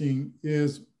policing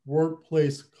is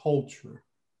workplace culture.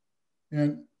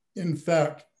 And in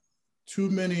fact, too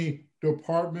many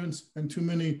departments and too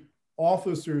many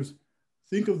officers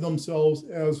think of themselves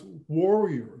as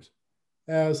warriors,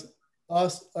 as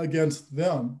us against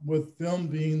them, with them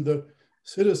being the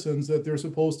citizens that they're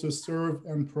supposed to serve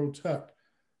and protect.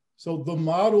 So the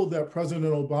model that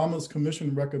President Obama's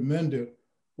commission recommended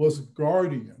was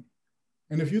guardian.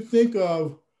 And if you think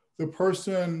of the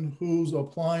person who's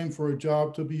applying for a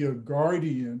job to be a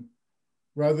guardian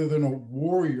rather than a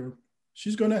warrior,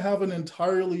 she's going to have an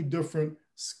entirely different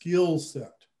skill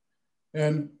set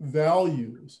and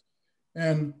values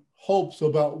and hopes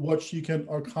about what she can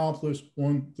accomplish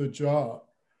on the job.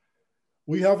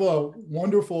 We have a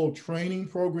wonderful training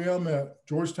program at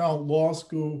Georgetown Law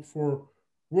School for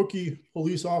rookie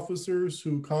police officers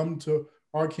who come to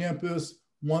our campus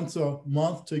once a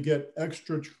month to get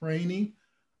extra training.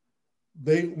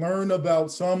 They learn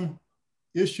about some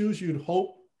issues you'd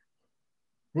hope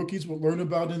rookies would learn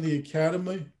about in the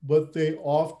academy, but they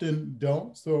often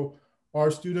don't. So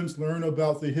our students learn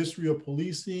about the history of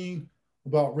policing,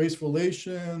 about race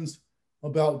relations,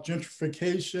 about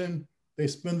gentrification. They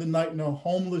spend the night in a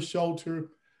homeless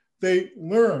shelter. They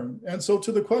learn. And so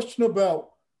to the question about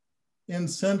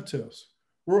incentives,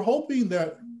 we're hoping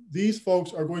that these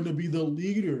folks are going to be the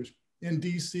leaders in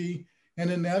DC and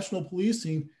in national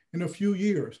policing in a few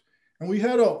years. And we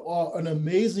had an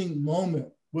amazing moment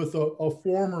with a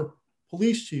former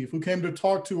police chief who came to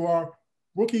talk to our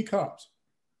rookie cops.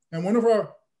 And one of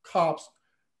our cops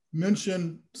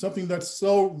mentioned something that's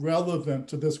so relevant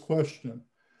to this question.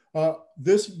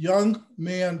 This young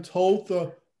man told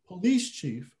the police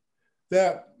chief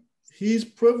that he's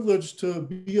privileged to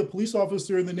be a police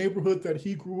officer in the neighborhood that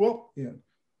he grew up in.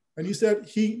 And he said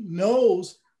he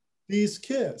knows these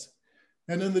kids.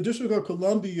 And in the District of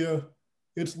Columbia,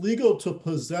 it's legal to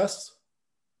possess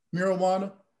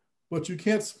marijuana, but you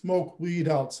can't smoke weed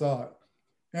outside.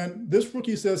 And this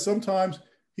rookie says sometimes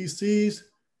he sees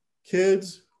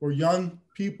kids or young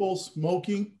people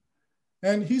smoking.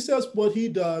 And he says what he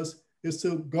does is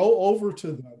to go over to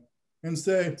them and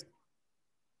say,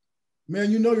 man,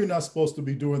 you know you're not supposed to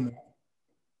be doing that.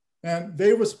 And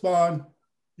they respond,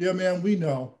 yeah, man, we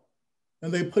know.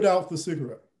 And they put out the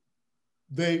cigarette.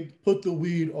 They put the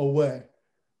weed away.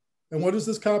 And what does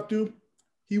this cop do?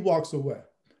 He walks away.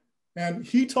 And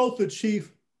he told the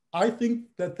chief, I think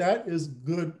that that is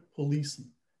good policing.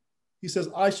 He says,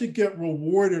 I should get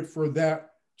rewarded for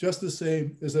that just the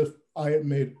same as if I had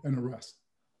made an arrest.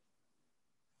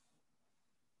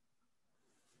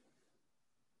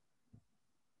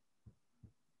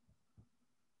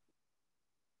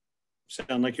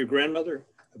 Sound like your grandmother?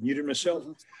 I muted myself.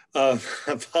 I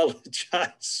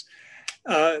apologize.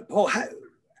 Paul,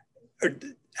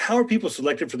 how are people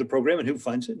selected for the program and who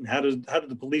funds it? And how did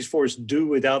the police force do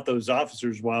without those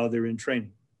officers while they're in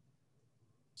training?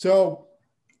 So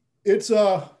it's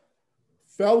a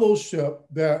fellowship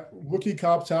that rookie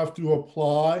cops have to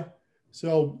apply.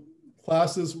 So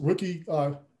classes, rookie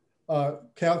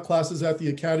classes at the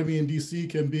academy in DC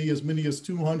can be as many as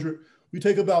 200. We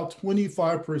take about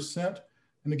 25%.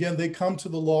 And again, they come to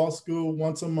the law school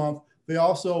once a month. They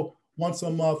also once a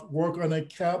month work on a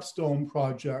capstone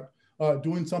project,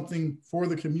 doing something for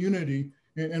the community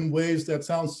in ways that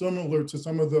sound similar to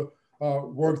some of the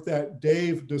work that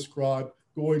Dave described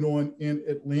going on in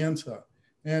Atlanta.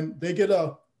 And they get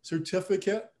a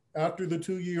certificate after the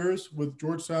 2 years with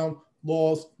Georgetown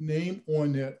Law's name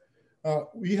on it.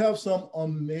 We have some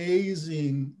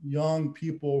amazing young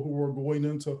people who are going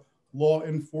into law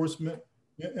enforcement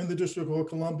in the District of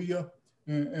Columbia.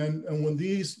 And when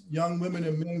these young women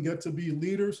and men get to be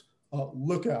leaders,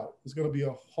 look out. It's going to be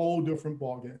a whole different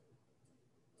ballgame.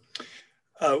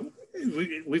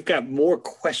 We've got more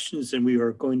questions than we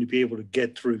are going to be able to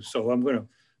get through. So I'm going to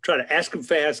try to ask them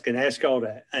fast and ask y'all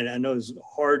to, and I know it's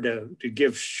hard to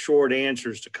give short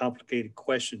answers to complicated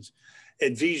questions.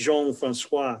 Edwige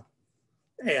Jean-Francois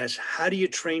asks, how do you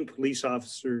train police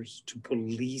officers to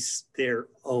police their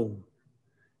own?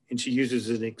 And she uses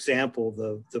an example,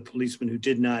 the policeman who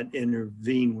did not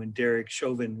intervene when Derek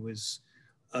Chauvin was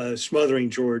smothering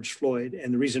George Floyd,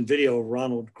 and the recent video of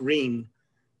Ronald Green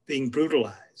being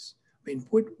brutalized. I mean,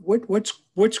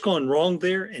 what's gone wrong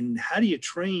there, and how do you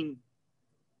train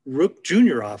Rook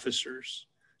junior officers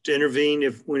to intervene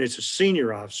when it's a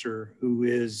senior officer who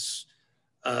is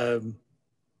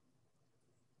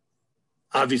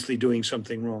obviously doing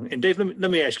something wrong? And Dave, let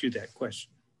me ask you that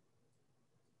question.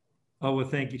 Oh, well,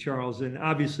 thank you, Charles. And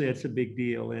obviously that's a big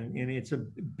deal. And it's a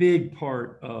big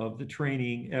part of the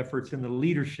training efforts and the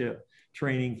leadership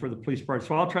training for the police department.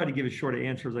 So I'll try to give as short an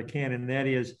answer as I can. And that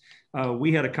is,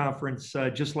 we had a conference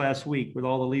just last week with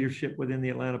all the leadership within the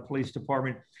Atlanta Police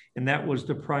Department. And that was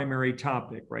the primary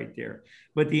topic right there.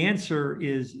 But the answer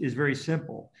is very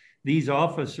simple. These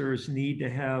officers need to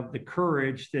have the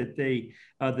courage that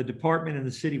the department and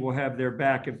the city will have their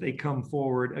back if they come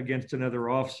forward against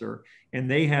another officer. And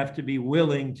they have to be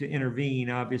willing to intervene,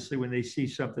 obviously, when they see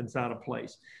something's out of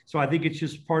place. So I think it's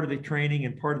just part of the training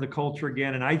and part of the culture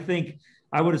again. And I think,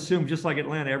 I would assume, just like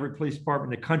Atlanta, every police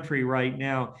department in the country right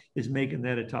now is making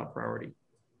that a top priority.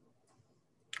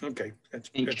 Okay.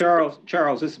 And Charles,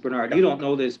 this is Bernard. You don't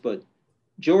know this, but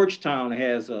Georgetown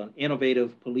has an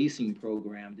innovative policing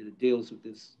program that deals with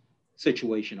this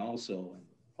situation also, and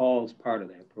Paul's part of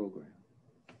that program.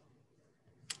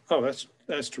 Oh,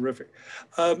 that's terrific.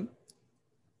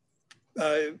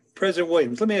 President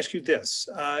Williams, let me ask you this.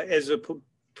 As a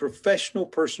professional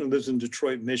person who lives in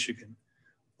Detroit, Michigan,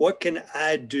 what can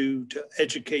I do to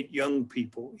educate young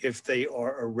people if they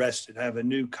are arrested? I have a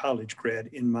new college grad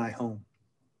in my home.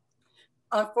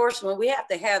 Unfortunately, we have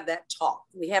to have that talk.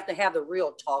 We have to have the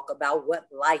real talk about what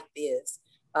life is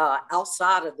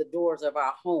outside of the doors of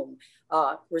our home.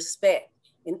 Respect.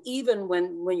 And even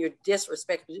when you're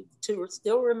disrespectful, to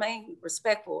still remain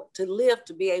respectful, to live,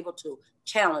 to be able to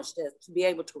challenge that, to be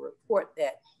able to report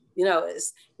that. You know,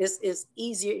 it's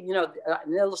easier, you know,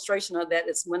 an illustration of that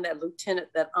is when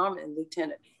that army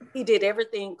lieutenant, he did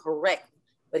everything correctly,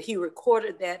 but he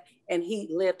recorded that and he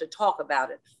lived to talk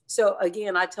about it. So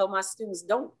again, I tell my students,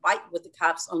 don't fight with the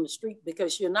cops on the street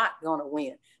because you're not gonna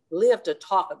win. Live to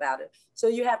talk about it. So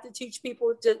you have to teach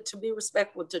people to be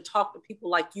respectful, to talk to people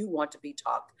like you want to be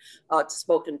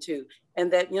spoken to.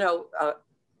 And that, you know,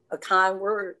 a kind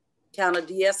word kind of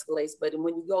de-escalates, but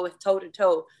when you go toe to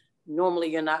toe, normally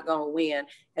you're not going to win.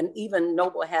 And even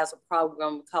Noble has a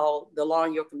program called The Law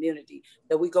in Your Community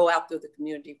that we go out through the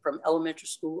community from elementary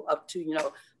school up to, you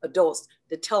know, adults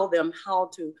to tell them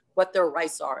what their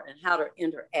rights are and how to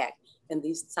interact in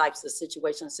these types of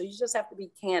situations. So you just have to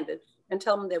be candid and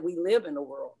tell them that we live in a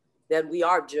world that we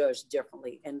are judged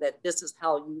differently and that this is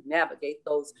how you navigate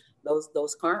those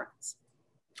currents.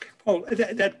 Oh,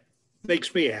 that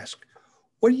makes me ask,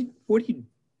 what do you,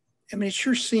 I mean, it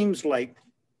sure seems like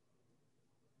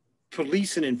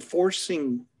police and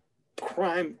enforcing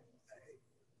crime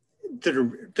that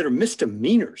are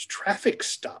misdemeanors, traffic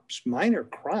stops, minor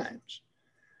crimes,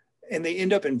 and they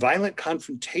end up in violent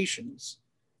confrontations.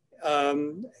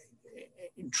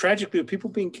 Tragically, with people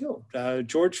being killed.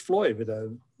 George Floyd with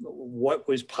what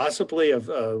was possibly a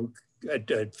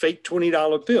fake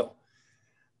 $20 bill.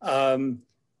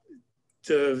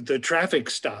 The traffic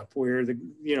stop where the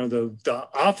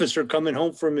officer coming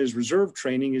home from his reserve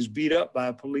training is beat up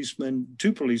by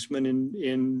two policemen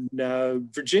in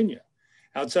Virginia,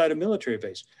 outside a military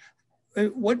base.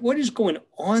 What is going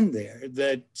on there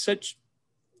that such,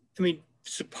 I mean,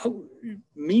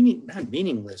 not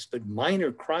meaningless, but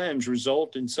minor crimes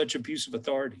result in such abuse of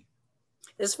authority?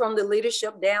 It's from the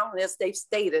leadership down, as they've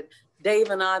stated.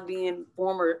 Dave and I, being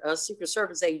former Secret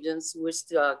Service agents, which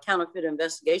counterfeit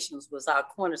investigations was our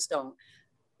cornerstone.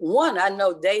 One, I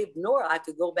know Dave nor I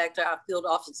could go back to our field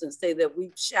office and say that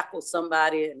we've shackled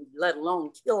somebody and let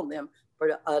alone kill them,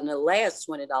 for the last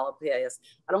 $20 pass.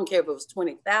 I don't care if it was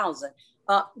 20,000.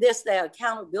 There's that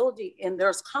accountability, and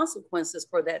there's consequences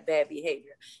for that bad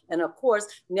behavior. And of course,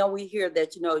 we hear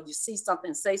that, you see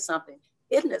something, say something.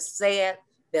 Isn't it sad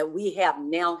that we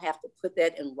now have to put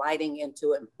that in writing and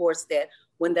to enforce that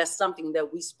when that's something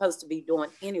that we're supposed to be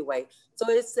doing anyway? So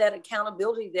it's that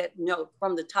accountability that,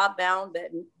 from the top down,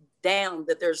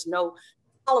 that there's no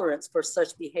tolerance for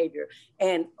such behavior.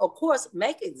 And of course,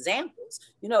 make examples.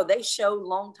 They showed a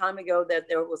long time ago that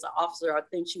there was an officer, I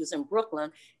think she was in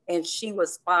Brooklyn, and she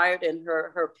was fired and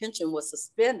her pension was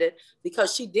suspended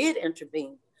because she did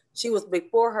intervene. She was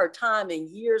before her time, and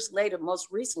years later, most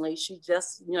recently, she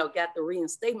just, got the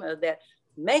reinstatement of that.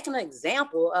 Make an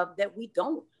example of that. We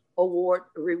don't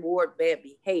reward bad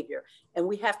behavior. And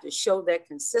we have to show that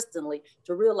consistently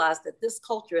to realize that this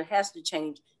culture has to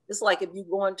change. It's like if you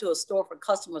go into a store for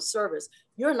customer service,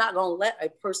 you're not going to let a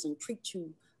person treat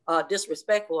you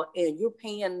disrespectful, and you're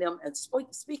paying them and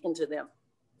speaking to them.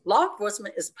 Law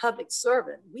enforcement is public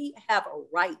servant. We have a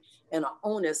right and an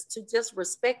onus to just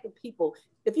respect the people.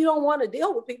 If you don't want to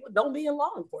deal with people, don't be in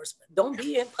law enforcement. Don't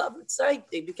be in public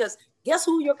safety, because guess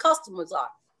who your customers are?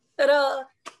 Ta-da!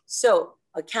 So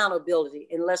accountability,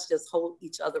 and let's just hold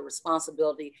each other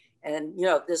responsibility. And,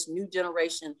 this new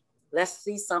generation, let's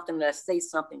see something, let's say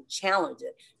something, challenge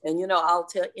it. And, I'll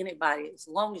tell anybody, as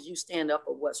long as you stand up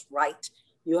for what's right,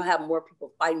 you'll have more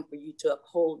people fighting for you to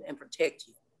uphold and protect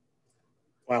you.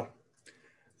 Wow,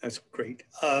 that's great.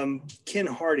 Ken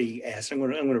Hardy asked, I'm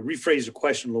going to rephrase the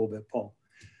question a little bit, Paul,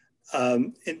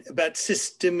 and about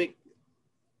systemic.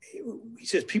 He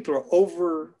says people are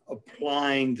over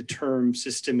applying the term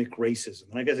systemic racism,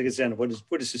 and I guess it gets down to what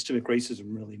does systemic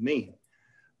racism really mean?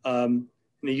 And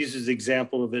he uses the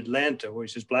example of Atlanta, where he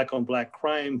says black on black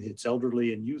crime hits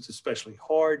elderly and youth especially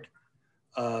hard.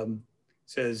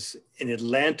 Says in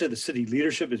Atlanta, the city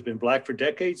leadership has been black for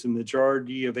decades. The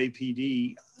majority of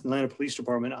APD, Atlanta Police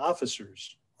Department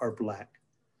officers, are black.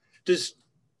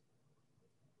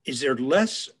 Is there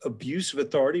less abuse of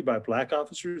authority by black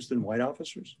officers than white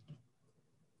officers?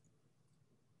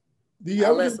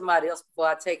 I'll let somebody else before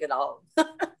I take it off.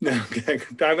 No, okay.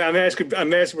 I'm asking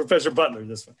Professor Butler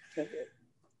this one. Okay.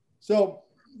 So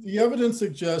the evidence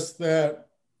suggests that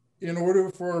in order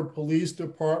for police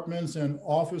departments and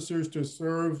officers to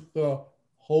serve the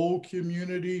whole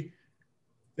community,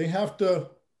 they have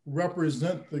to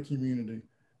represent the community.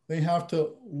 They have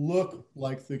to look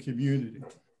like the community.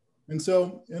 And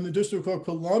so in the District of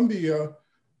Columbia,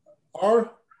 our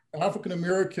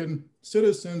African-American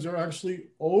citizens are actually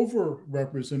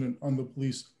overrepresented on the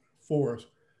police force.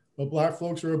 But Black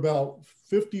folks are about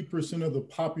 50% of the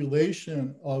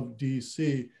population of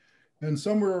DC, and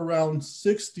somewhere around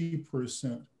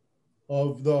 60%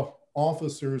 of the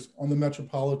officers on the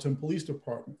Metropolitan Police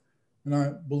Department. And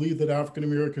I believe that African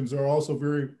Americans are also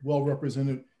very well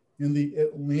represented in the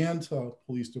Atlanta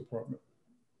Police Department.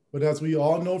 But as we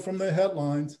all know from the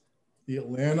headlines, the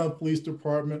Atlanta Police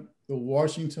Department, the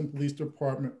Washington Police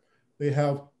Department, they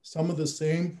have some of the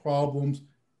same problems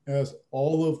as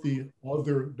all of the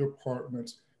other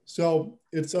departments. So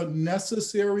it's a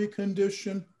necessary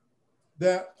condition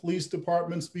that police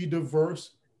departments be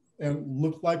diverse and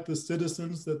look like the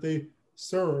citizens that they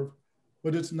serve,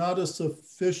 but it's not a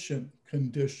sufficient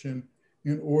condition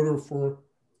in order for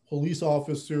police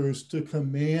officers to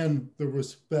command the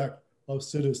respect of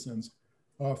citizens.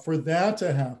 For that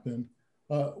to happen,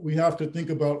 we have to think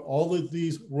about all of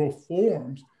these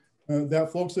reforms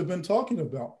that folks have been talking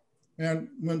about. And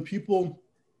when people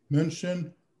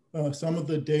mention some of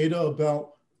the data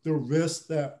about the risks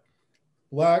that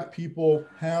Black people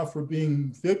have for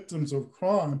being victims of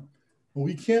crime,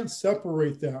 we can't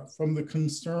separate that from the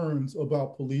concerns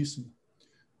about policing.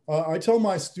 I tell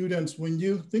my students, when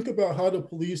you think about how the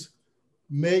police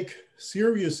make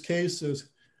serious cases,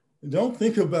 don't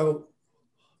think about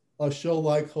a show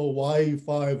like Hawaii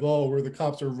Five-0 where the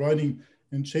cops are running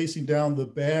and chasing down the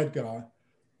bad guy.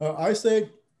 I say,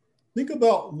 think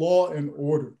about Law and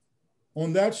Order.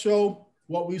 On that show,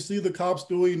 what we see the cops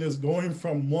doing is going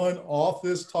from one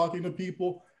office talking to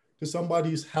people to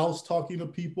somebody's house talking to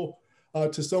people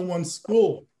to someone's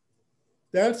school.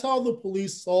 That's how the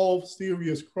police solve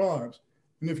serious crimes.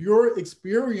 And if your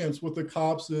experience with the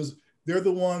cops is they're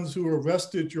the ones who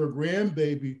arrested your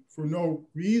grandbaby for no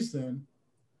reason,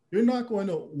 you're not going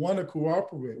to want to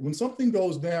cooperate. When something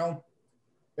goes down,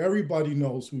 everybody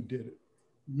knows who did it.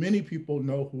 Many people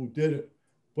know who did it.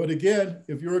 But again,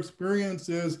 if your experience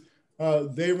is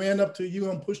they ran up to you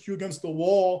and pushed you against the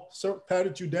wall,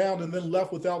 patted you down, and then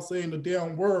left without saying a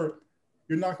damn word,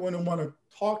 you're not going to want to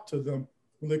talk to them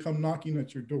when they come knocking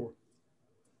at your door.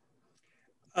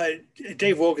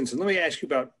 Dave Wilkinson, let me ask you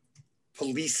about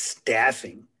police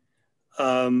staffing.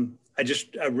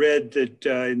 I read that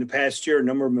in the past year, a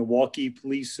number of Milwaukee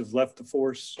police have left the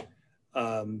force.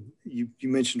 You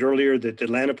mentioned earlier that the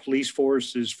Atlanta police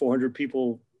force is 400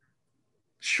 people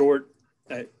short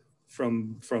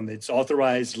from its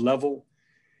authorized level.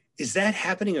 Is that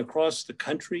happening across the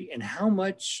country? And how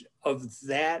much of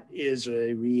that is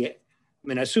I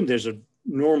assume there's a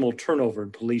normal turnover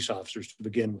in police officers to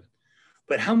begin with,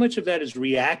 but how much of that is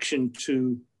reaction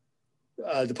to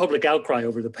the public outcry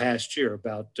over the past year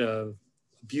about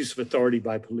abuse of authority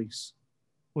by police?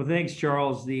 Well, thanks,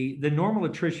 Charles. The normal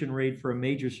attrition rate for a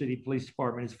major city police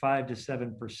department is 5 to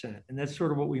 7%, and that's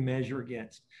sort of what we measure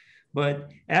against.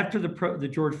 But after the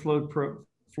George Floyd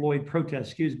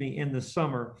protest, in the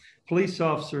summer, police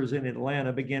officers in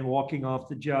Atlanta began walking off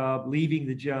the job, leaving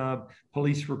the job.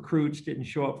 Police recruits didn't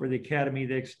show up for the academy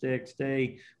the next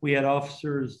day. We had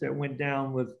officers that went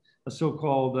down with a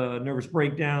so-called nervous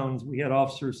breakdowns. We had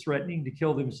officers threatening to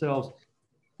kill themselves.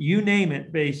 You name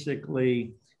it,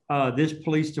 basically, this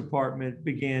police department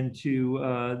began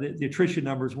to, the attrition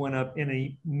numbers went up in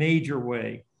a major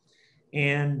way.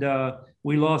 And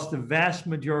we lost the vast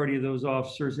majority of those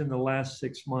officers in the last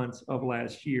 6 months of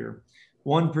last year.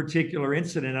 One particular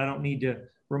incident, I don't need to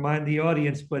remind the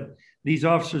audience, but these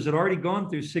officers had already gone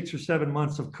through 6 or 7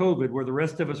 months of COVID, where the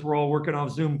rest of us were all working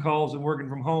off Zoom calls and working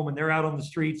from home, and they're out on the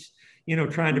streets,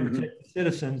 trying to protect the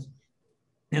citizens.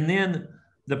 And then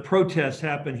the protests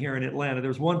happened here in Atlanta. There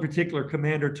was one particular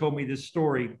commander told me this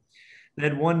story,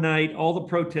 that one night, all the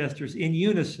protesters in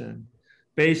unison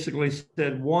basically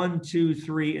said 1, 2,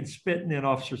 3, and spit in an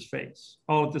officer's face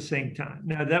all at the same time.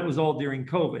 Now, that was all during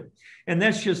COVID. And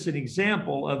that's just an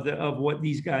example of what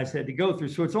these guys had to go through.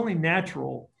 So it's only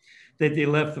natural that they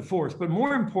left the force. But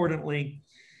more importantly,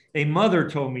 a mother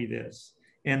told me this,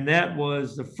 and that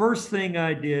was the first thing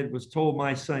I did was told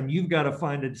my son, you've got to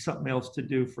find something else to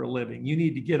do for a living. You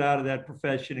need to get out of that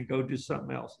profession and go do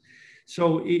something else.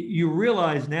 So you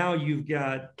realize now you've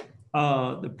got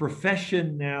the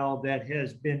profession now that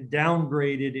has been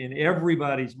downgraded in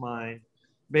everybody's mind,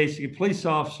 basically police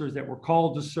officers that were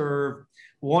called to serve,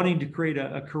 wanting to create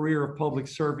a career of public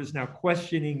service, now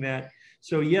questioning that.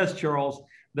 So yes, Charles,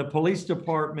 the police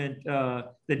department,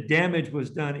 the damage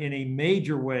was done in a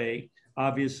major way,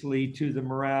 obviously, to the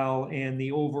morale and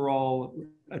the overall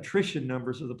attrition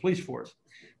numbers of the police force.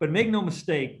 But make no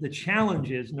mistake, the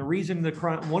challenge is, and the reason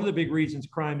one of the big reasons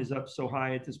crime is up so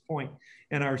high at this point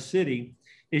in our city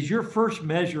is your first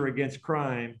measure against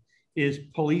crime is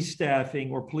police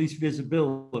staffing or police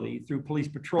visibility through police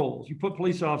patrols. You put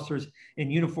police officers in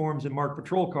uniforms and marked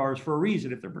patrol cars for a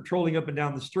reason. If they're patrolling up and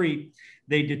down the street,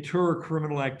 they deter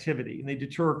criminal activity and they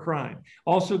deter crime.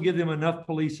 Also give them enough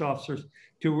police officers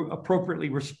to appropriately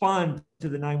respond to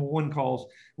the 911 calls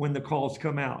when the calls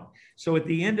come out. So at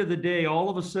the end of the day, all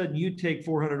of a sudden you take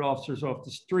 400 officers off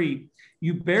the street,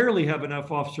 you barely have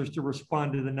enough officers to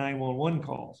respond to the 911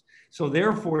 calls. So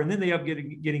therefore, and then they end up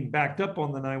getting backed up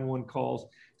on the 911 calls.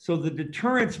 So the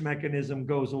deterrence mechanism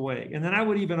goes away. And then I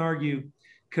would even argue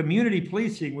community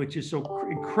policing, which is so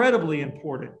incredibly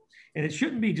important. And it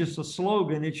shouldn't be just a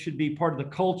slogan, it should be part of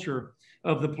the culture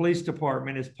of the police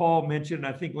department, as Paul mentioned,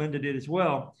 and I think Lynda did as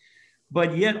well.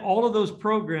 But yet all of those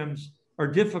programs are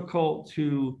difficult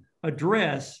to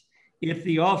address if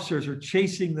the officers are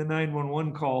chasing the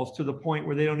 911 calls to the point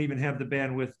where they don't even have the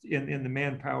bandwidth in the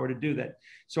manpower to do that.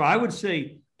 So I would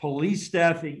say police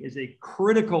staffing is a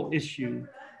critical issue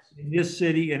in this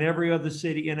city and every other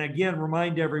city. And again,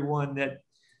 remind everyone that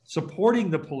supporting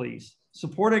the police,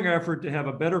 supporting our effort to have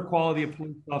a better quality of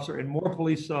police officer and more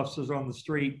police officers on the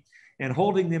street and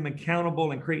holding them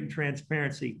accountable and creating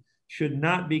transparency should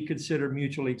not be considered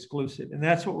mutually exclusive. And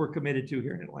that's what we're committed to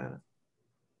here in Atlanta.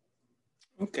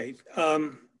 Okay.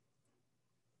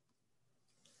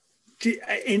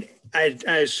 And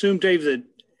I assume, Dave, that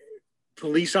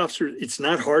police officers, it's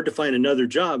not hard to find another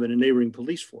job in a neighboring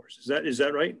police force. Is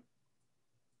that right?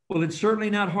 Well, it's certainly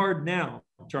not hard now,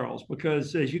 Charles,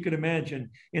 because as you can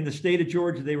imagine, in the state of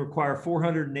Georgia, they require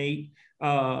 408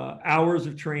 hours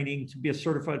of training to be a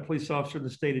certified police officer in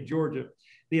the state of Georgia.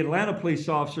 The Atlanta police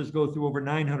officers go through over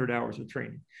 900 hours of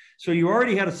training. So you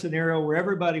already had a scenario where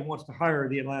everybody wants to hire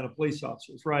the Atlanta police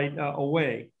officers, right,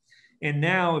 away. And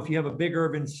now if you have a big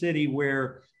urban city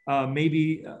where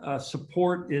maybe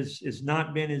support is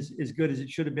not been as good as it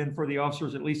should have been for the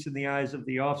officers, at least in the eyes of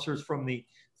the officers from the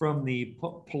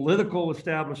political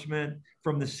establishment,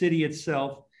 from the city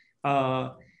itself,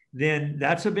 then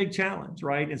that's a big challenge,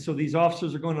 right? And so these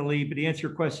officers are going to leave, but to answer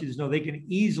your question is no, they can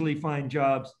easily find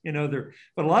jobs in other,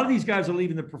 but a lot of these guys are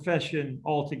leaving the profession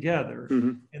altogether.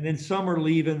 Mm-hmm. And then some are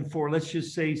leaving for, let's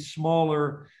just say,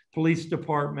 smaller police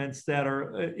departments that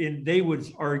are, they would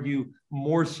argue,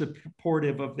 more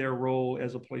supportive of their role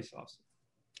as a police officer.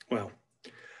 Wow.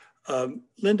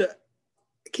 Lynda,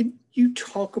 can you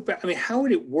talk about, how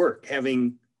would it work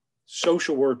having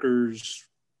social workers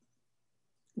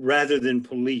rather than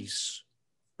police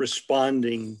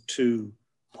responding to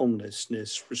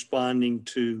homelessness, responding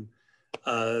to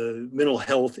mental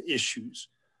health issues?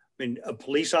 A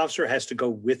police officer has to go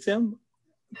with them,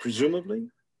 presumably.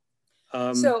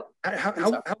 So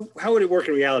how would it work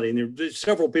in reality? And there's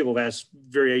several people have asked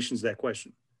variations of that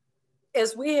question.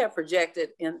 As we have projected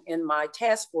in my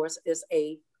task force is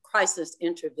a crisis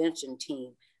intervention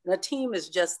team. And a team is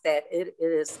just that. It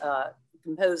is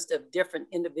composed of different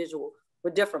individuals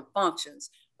with different functions.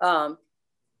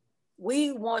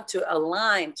 We want to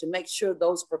align to make sure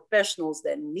those professionals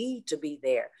that need to be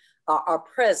there are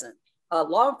present.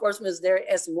 Law enforcement is there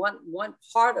as one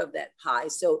part of that pie.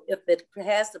 So if it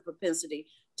has the propensity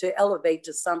to elevate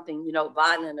to something,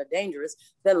 violent or dangerous,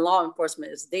 then law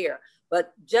enforcement is there.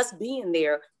 But just being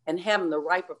there and having the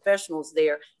right professionals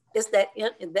there is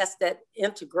that's that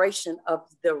integration of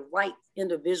the right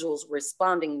individuals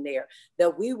responding there,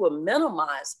 that we will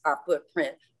minimize our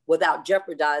footprint without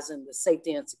jeopardizing the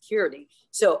safety and security.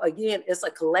 So again, it's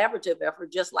a collaborative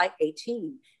effort, just like a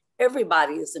team.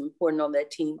 Everybody is important on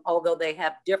that team, although they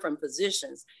have different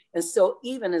positions. And so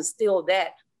even instill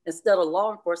that, instead of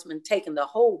law enforcement taking the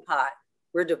whole pie,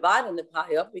 we're dividing the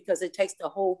pie up because it takes the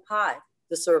whole pie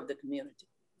to serve the community.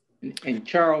 And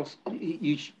Charles,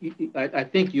 I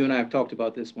think you and I have talked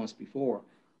about this once before.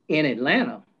 In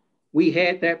Atlanta, we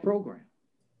had that program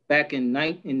back in the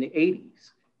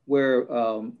 80s, where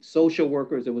social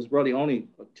workers, it was really only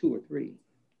 2 or 3,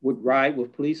 would ride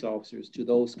with police officers to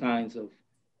those kinds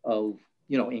of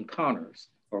encounters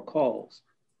or calls.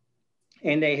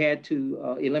 And they had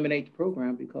to eliminate the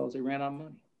program because they ran out of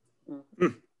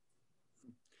money.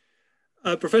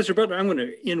 Professor Butler, I'm going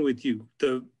to end with you.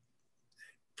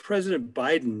 President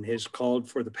Biden has called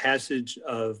for the passage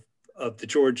of the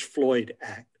George Floyd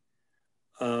Act,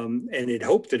 and had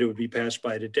hoped that it would be passed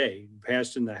by today,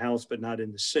 passed in the House, but not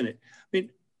in the Senate.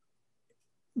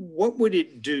 What would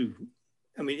it do?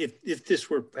 If this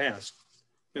were passed,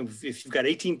 if you've got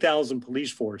 18,000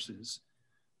 police forces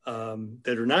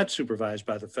that are not supervised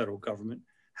by the federal government,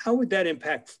 how would that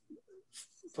impact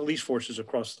police forces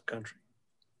across the country?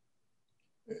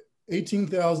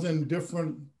 18,000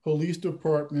 different police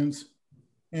departments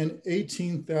and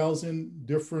 18,000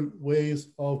 different ways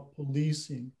of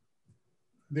policing.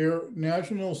 There are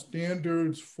national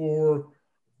standards for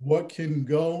what can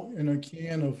go in a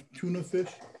can of tuna fish.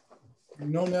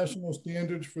 No national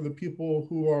standards for the people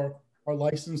who are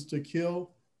licensed to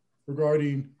kill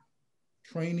regarding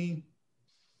training,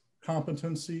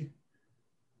 competency.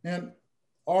 And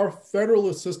our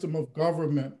federalist system of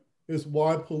government is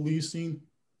why policing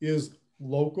is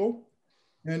local.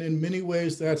 And in many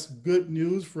ways, that's good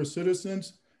news for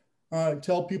citizens. I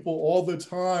tell people all the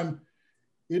time,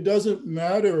 it doesn't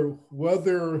matter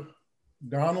whether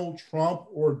Donald Trump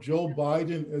or Joe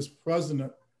Biden is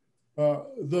president.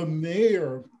 The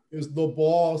mayor is the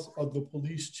boss of the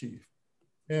police chief.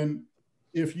 And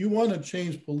if you want to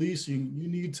change policing, you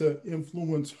need to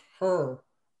influence her,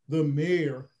 the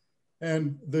mayor,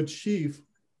 and the chief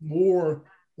more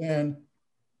than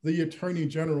the attorney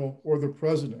general or the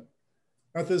president.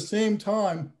 At the same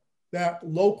time, that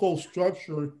local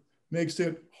structure makes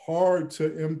it hard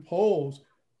to impose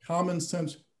common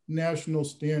sense national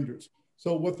standards.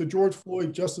 So what the George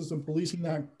Floyd Justice and Policing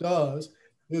Act does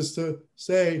is to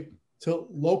say to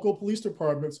local police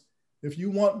departments, if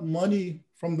you want money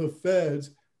from the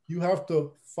feds, you have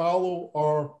to follow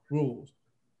our rules.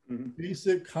 Mm-hmm.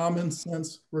 Basic common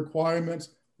sense requirements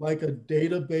like a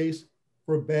database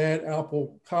for bad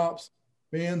apple cops,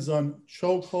 bans on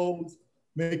chokeholds,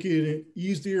 making it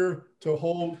easier to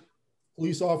hold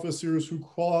police officers who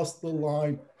cross the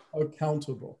line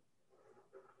accountable.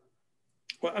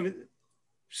 Well, I'm going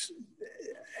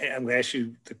to ask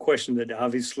you the question that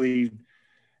obviously,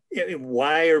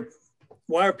 why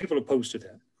are people opposed to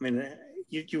that?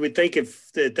 You would think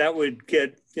if that would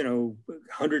get,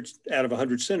 hundreds out of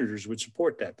 100 senators would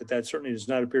support that, but that certainly does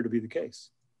not appear to be the case.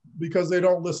 Because they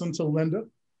don't listen to Lynda.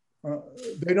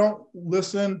 They don't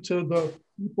listen to the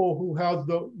people who have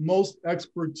the most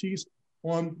expertise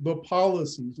on the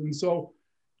policies. And so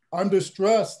I'm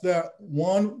distressed that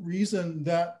one reason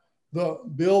that the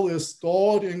bill is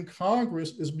stalled in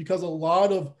Congress is because a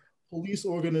lot of police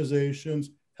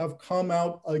organizations have come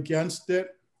out against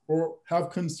it or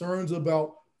have concerns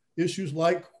about issues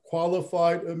like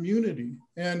qualified immunity.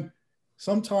 And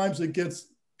sometimes it gets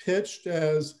pitched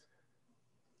as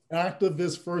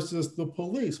activists versus the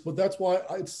police, but that's why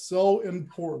it's so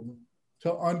important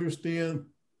to understand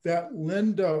that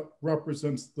Lynda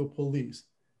represents the police,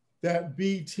 that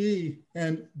BT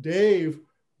and Dave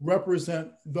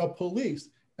represent the police,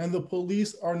 and the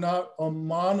police are not a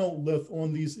monolith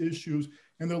on these issues.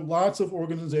 And there are lots of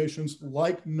organizations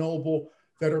like Noble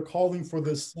that are calling for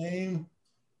the same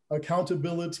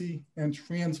accountability and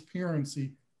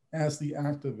transparency as the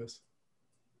activists.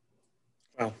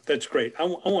 Wow, that's great. I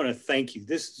want to thank you.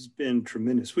 This has been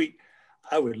tremendous.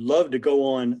 I would love to go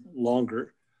on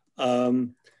longer.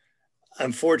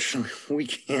 Unfortunately, we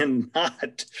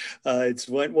cannot. It's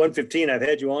 1:15. I've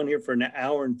had you on here for an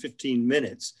hour and 15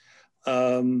 minutes.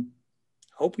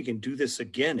 Hope we can do this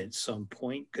again at some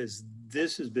point, because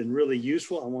this has been really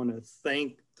useful. I want to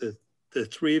thank the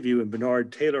three of you, and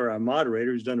Bernard Taylor, our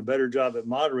moderator, who's done a better job at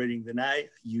moderating than I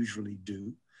usually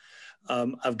do.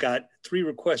 I've got 3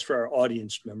 requests for our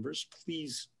audience members.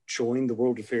 Please join the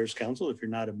World Affairs Council if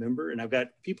you're not a member. And I've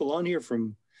got people on here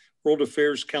from World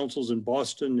Affairs Councils in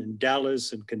Boston and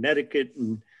Dallas and Connecticut,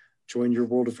 and join your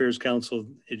World Affairs Council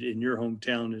in your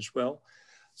hometown as well.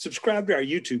 Subscribe to our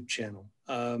YouTube channel.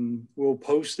 We'll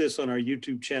post this on our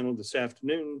YouTube channel this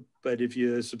afternoon, but if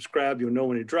you subscribe, you'll know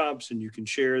when it drops, and you can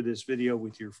share this video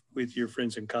with your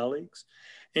friends and colleagues.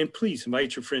 And please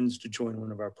invite your friends to join one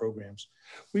of our programs.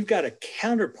 We've got a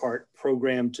counterpart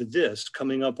program to this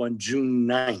coming up on June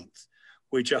 9th,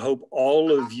 which I hope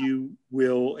all of you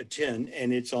will attend.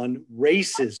 And it's on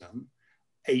racism,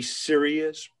 a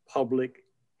serious public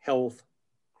health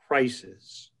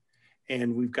crisis.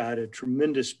 And we've got a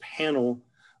tremendous panel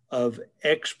of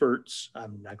experts.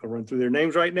 I'm not gonna run through their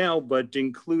names right now, but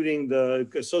including the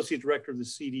Associate Director of the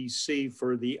CDC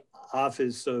for the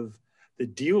Office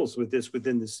that deals with this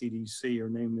within the CDC. Her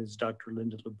name is Dr.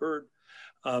 Lynda Williams.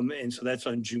 And so that's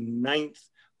on June 9th.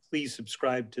 Please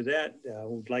subscribe to that. I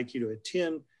would like you to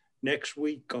attend. Next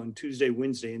week on Tuesday,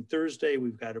 Wednesday, and Thursday,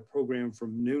 we've got a program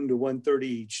from noon to 1:30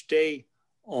 each day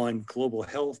on global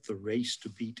health, the race to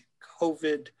beat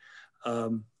COVID.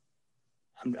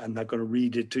 I'm not going to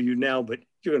read it to you now, but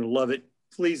you're going to love it.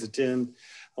 Please attend.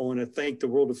 I want to thank the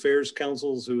World Affairs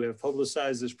Councils who have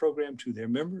publicized this program to their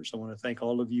members. I want to thank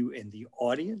all of you in the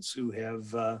audience who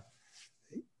have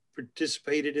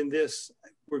participated in this.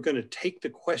 We're going to take the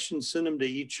questions, send them to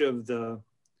each of the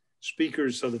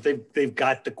speakers so that they've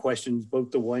got the questions,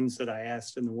 both the ones that I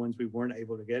asked and the ones we weren't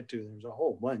able to get to. There's a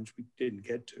whole bunch we didn't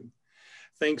get to.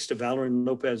 Thanks to Valerie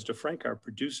Lopez DeFrank, our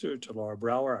producer, to Laura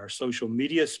Brower, our social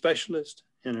media specialist,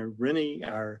 and Rennie,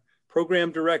 our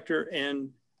program director, and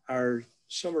our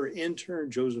summer intern,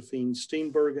 Josephine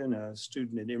Steenbergen, a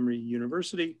student at Emory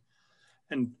University.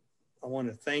 And I want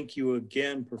to thank you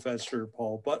again, Professor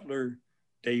Paul Butler,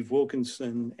 Dave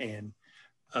Wilkinson, and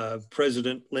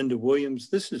President Lynda Williams.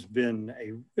 This has been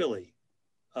a really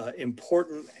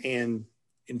important and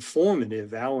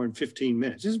informative hour and 15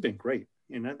 minutes. This has been great.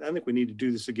 And I think we need to do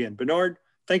this again. Bernard,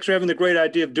 thanks for having the great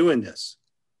idea of doing this.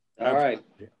 All right,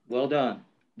 well done.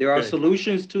 There are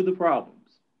solutions to the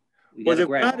problems. Well, there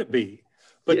got to be.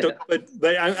 But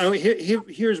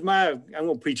here's I'm going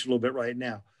to preach a little bit right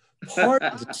now. Part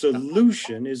of the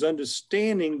solution is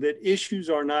understanding that issues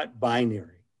are not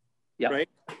binary, right?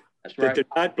 That's right. That they're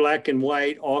not black and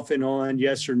white, off and on,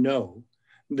 yes or no.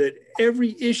 That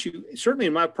every issue, certainly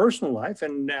in my personal life,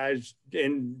 and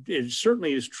it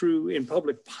certainly is true in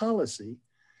public policy,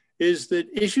 is that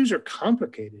issues are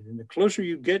complicated. And the closer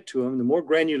you get to them, the more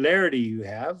granularity you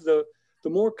have, the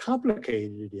more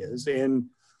complicated it is. And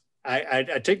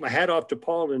I take my hat off to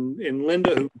Paul and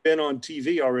Lynda, who've been on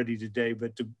TV already today,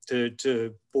 but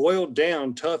to boil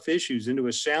down tough issues into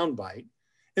a soundbite,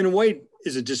 in a way,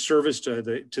 is a disservice to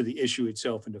the issue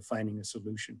itself and to finding a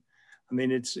solution. I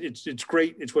mean, it's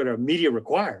great. It's what our media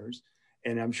requires.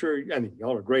 And I'm sure,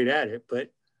 y'all are great at it,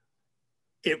 but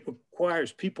it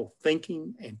requires people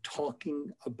thinking and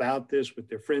talking about this with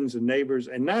their friends and neighbors,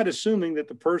 and not assuming that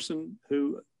the person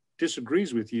who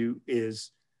disagrees with you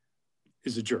is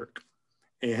a jerk.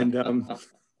 And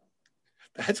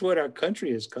that's what our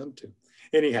country has come to.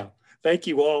 Anyhow, thank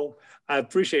you all. I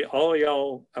appreciate all of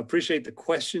y'all. I appreciate the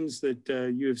questions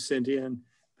that you have sent in.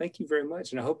 Thank you very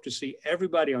much. And I hope to see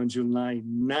everybody on July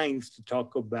 9th to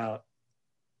talk about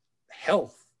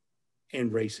health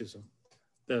and racism,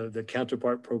 the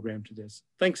counterpart program to this.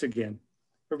 Thanks again.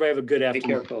 Everybody have a good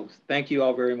afternoon. Take care, folks. Thank you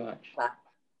all very much. Bye.